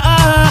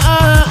out.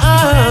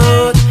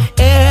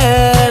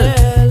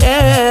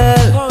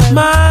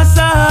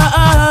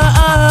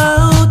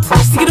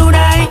 Stick it do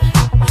die.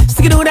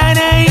 Stick it do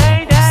die.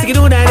 Stick it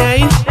do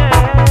die.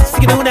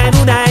 Stick it do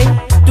die.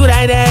 Do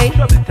die.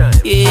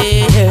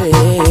 Yeah.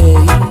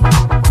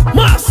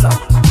 Mass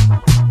out.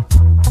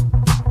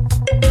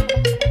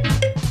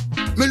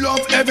 Me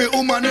love every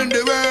woman in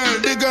the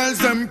world. The girls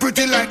them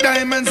pretty like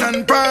diamonds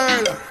and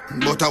pearl.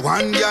 But a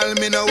one girl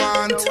me no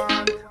want.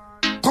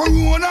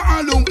 Corona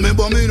alone me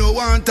but me no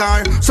want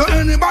her. So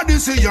anybody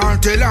see her,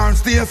 tell her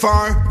stay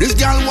far. This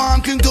girl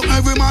walking to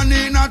every man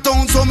in a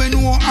town. So me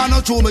know I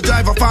no true me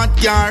drive a fat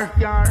car.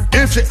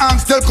 If she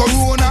asks tell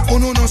Corona, oh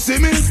no see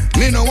me.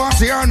 Me no want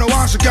see her, no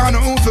want she can't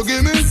no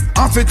forgive me.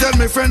 I fi tell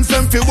me friends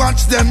them fi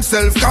watch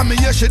themselves. Cause me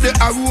yeah she dey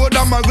a road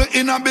and my girl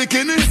in a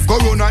bikini.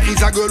 Corona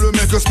is a girl who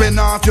make you spend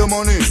half your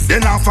money.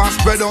 Then I fast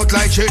spread out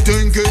like she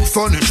think it's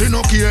funny. She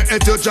no care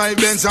if you drive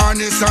Benz or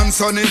Nissan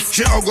Sunny.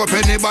 She hug up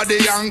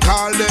anybody and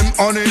call them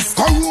honey.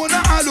 Corona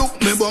I look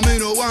me but me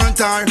no want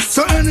her.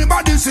 So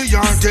anybody see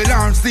her tell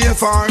her stay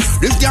far.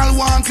 This girl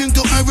walking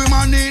to every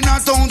man in a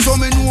town. So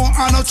me know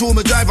I no true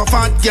me drive a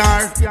fat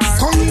car.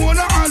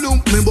 Corona I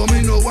look me but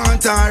me no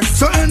want her.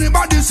 So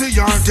anybody see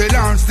her tell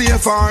her stay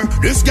far.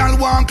 This girl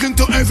walking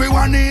to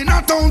everyone in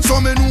a town. So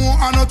me know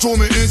I no true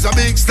me is a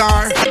big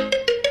star.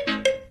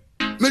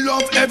 Me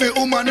love every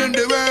woman in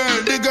the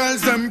world. The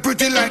girls them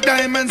pretty like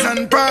diamonds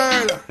and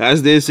pearl.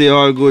 As they say,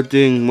 all good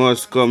things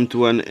must come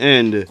to an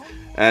end.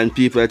 And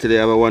people today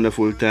have a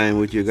wonderful time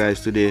with you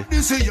guys today.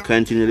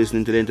 Continue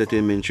listening to the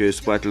Entertainment Trail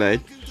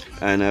Spotlight.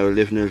 And I will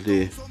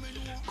definitely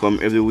come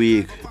every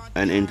week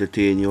and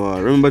entertain you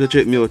all. Remember to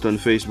check me out on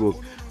Facebook.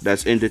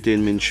 That's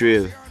Entertainment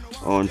Trail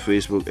on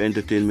Facebook.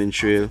 Entertainment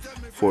Trail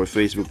for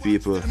Facebook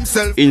people.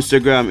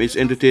 Instagram is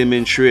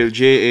Entertainment Trail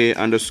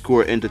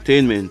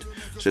JA_entertainment.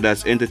 So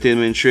that's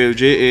Entertainment Trail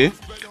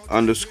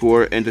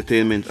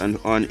JA_entertainment. And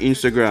on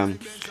Instagram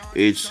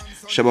it's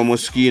Shaba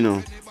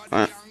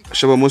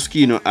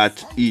Moschino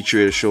at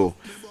E-Trail Show.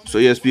 So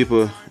yes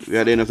people, we are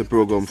at the end of the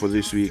program for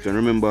this week. And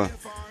remember,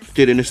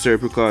 take the necessary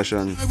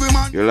precaution.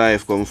 Your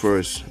life come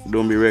first.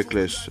 Don't be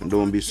reckless and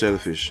don't be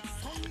selfish.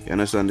 You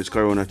understand, this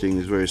corona thing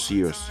is very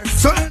serious.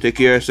 Take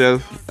care of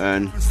yourself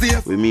and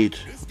we meet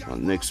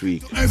next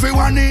week.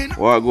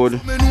 Walk good.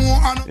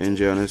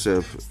 Enjoy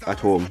yourself at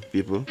home,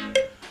 people.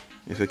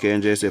 If you can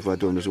enjoy yourself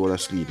at home, just go to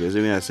sleep. You see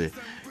me I say?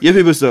 Yeah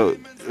people, so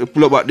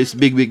pull up this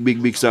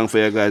big song for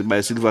you guys by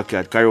Silver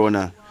Cat,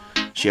 Caronna.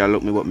 She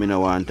look me but me no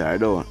want her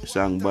though. The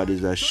song bad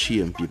is a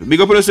shame, people. Big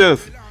up on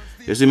yourself.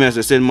 You see me I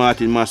say St.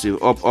 Martin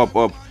massive. Up.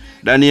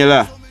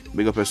 Daniela,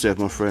 big up yourself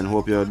my friend.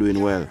 Hope you're doing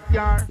well.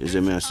 You see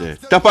me I say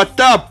top.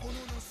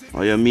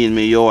 Oh you mean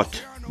me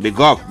yacht. Big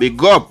up.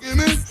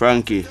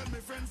 Frankie.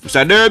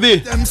 Mr.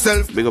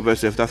 Derby, big up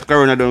yourself. That's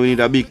Corona done, we need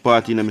a big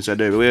party now, Mr.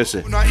 Derby. What you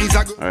say?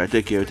 Alright,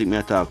 take care. I think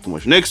me talk too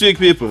much. Next week,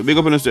 people, big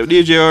up on yourself.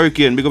 DJ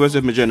Hurricane, big up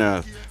yourself, my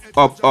general.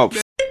 Up.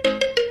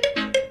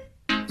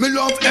 Me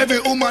love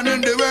every woman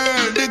in the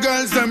world. The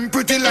girls them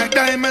pretty like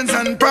diamonds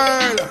and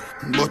pearl.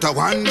 But a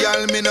one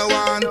girl me no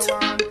want.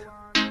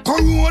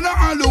 Corona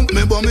alone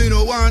me but me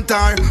no want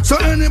her. So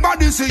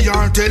anybody see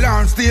her tell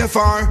her stay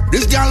far.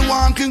 This girl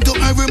walking to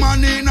every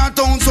man in a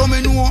town. So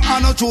me know I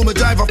know true me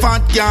drive a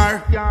fat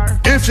car.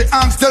 If she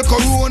asks tell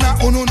Corona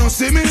oh no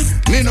see me.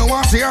 Me no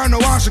want see her no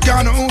want she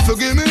can't no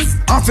forgive me.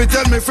 I fi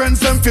tell me friends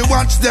them fi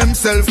watch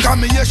themselves.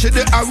 Come me here she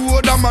the a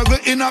road and my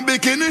in a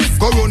bikini.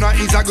 Corona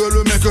is a girl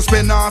who make you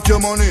spend half your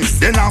money.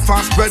 Then half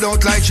and spread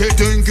out like she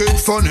think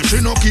it's funny.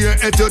 She no care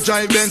if you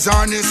drive Benz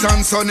or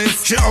Nissan Sunny.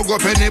 She hug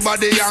up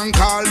anybody and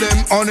call them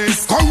honey.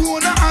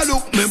 Corona I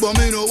look me but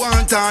me no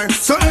want her.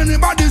 So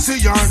anybody see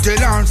her tell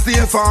her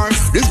stay far.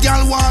 This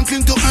girl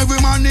walking to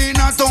every man in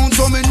a town.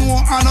 So me know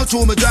I know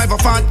true me drive a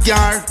fat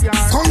car.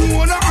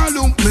 Corona I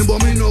look me but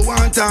me no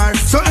want her.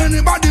 So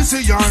anybody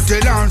see her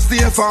tell her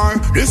stay far.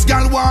 This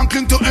girl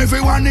walking to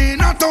everyone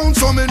in a town.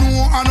 So me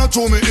know I know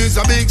true me is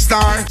a big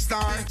star.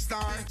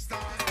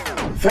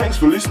 Thanks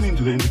for listening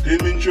to the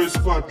Entertainment Show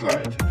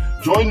Spotlight.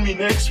 Join me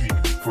next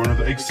week for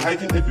another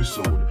exciting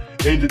episode.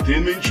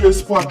 Entertainment Show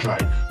Spotlight,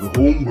 the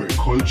home where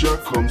culture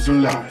comes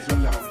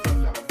alive.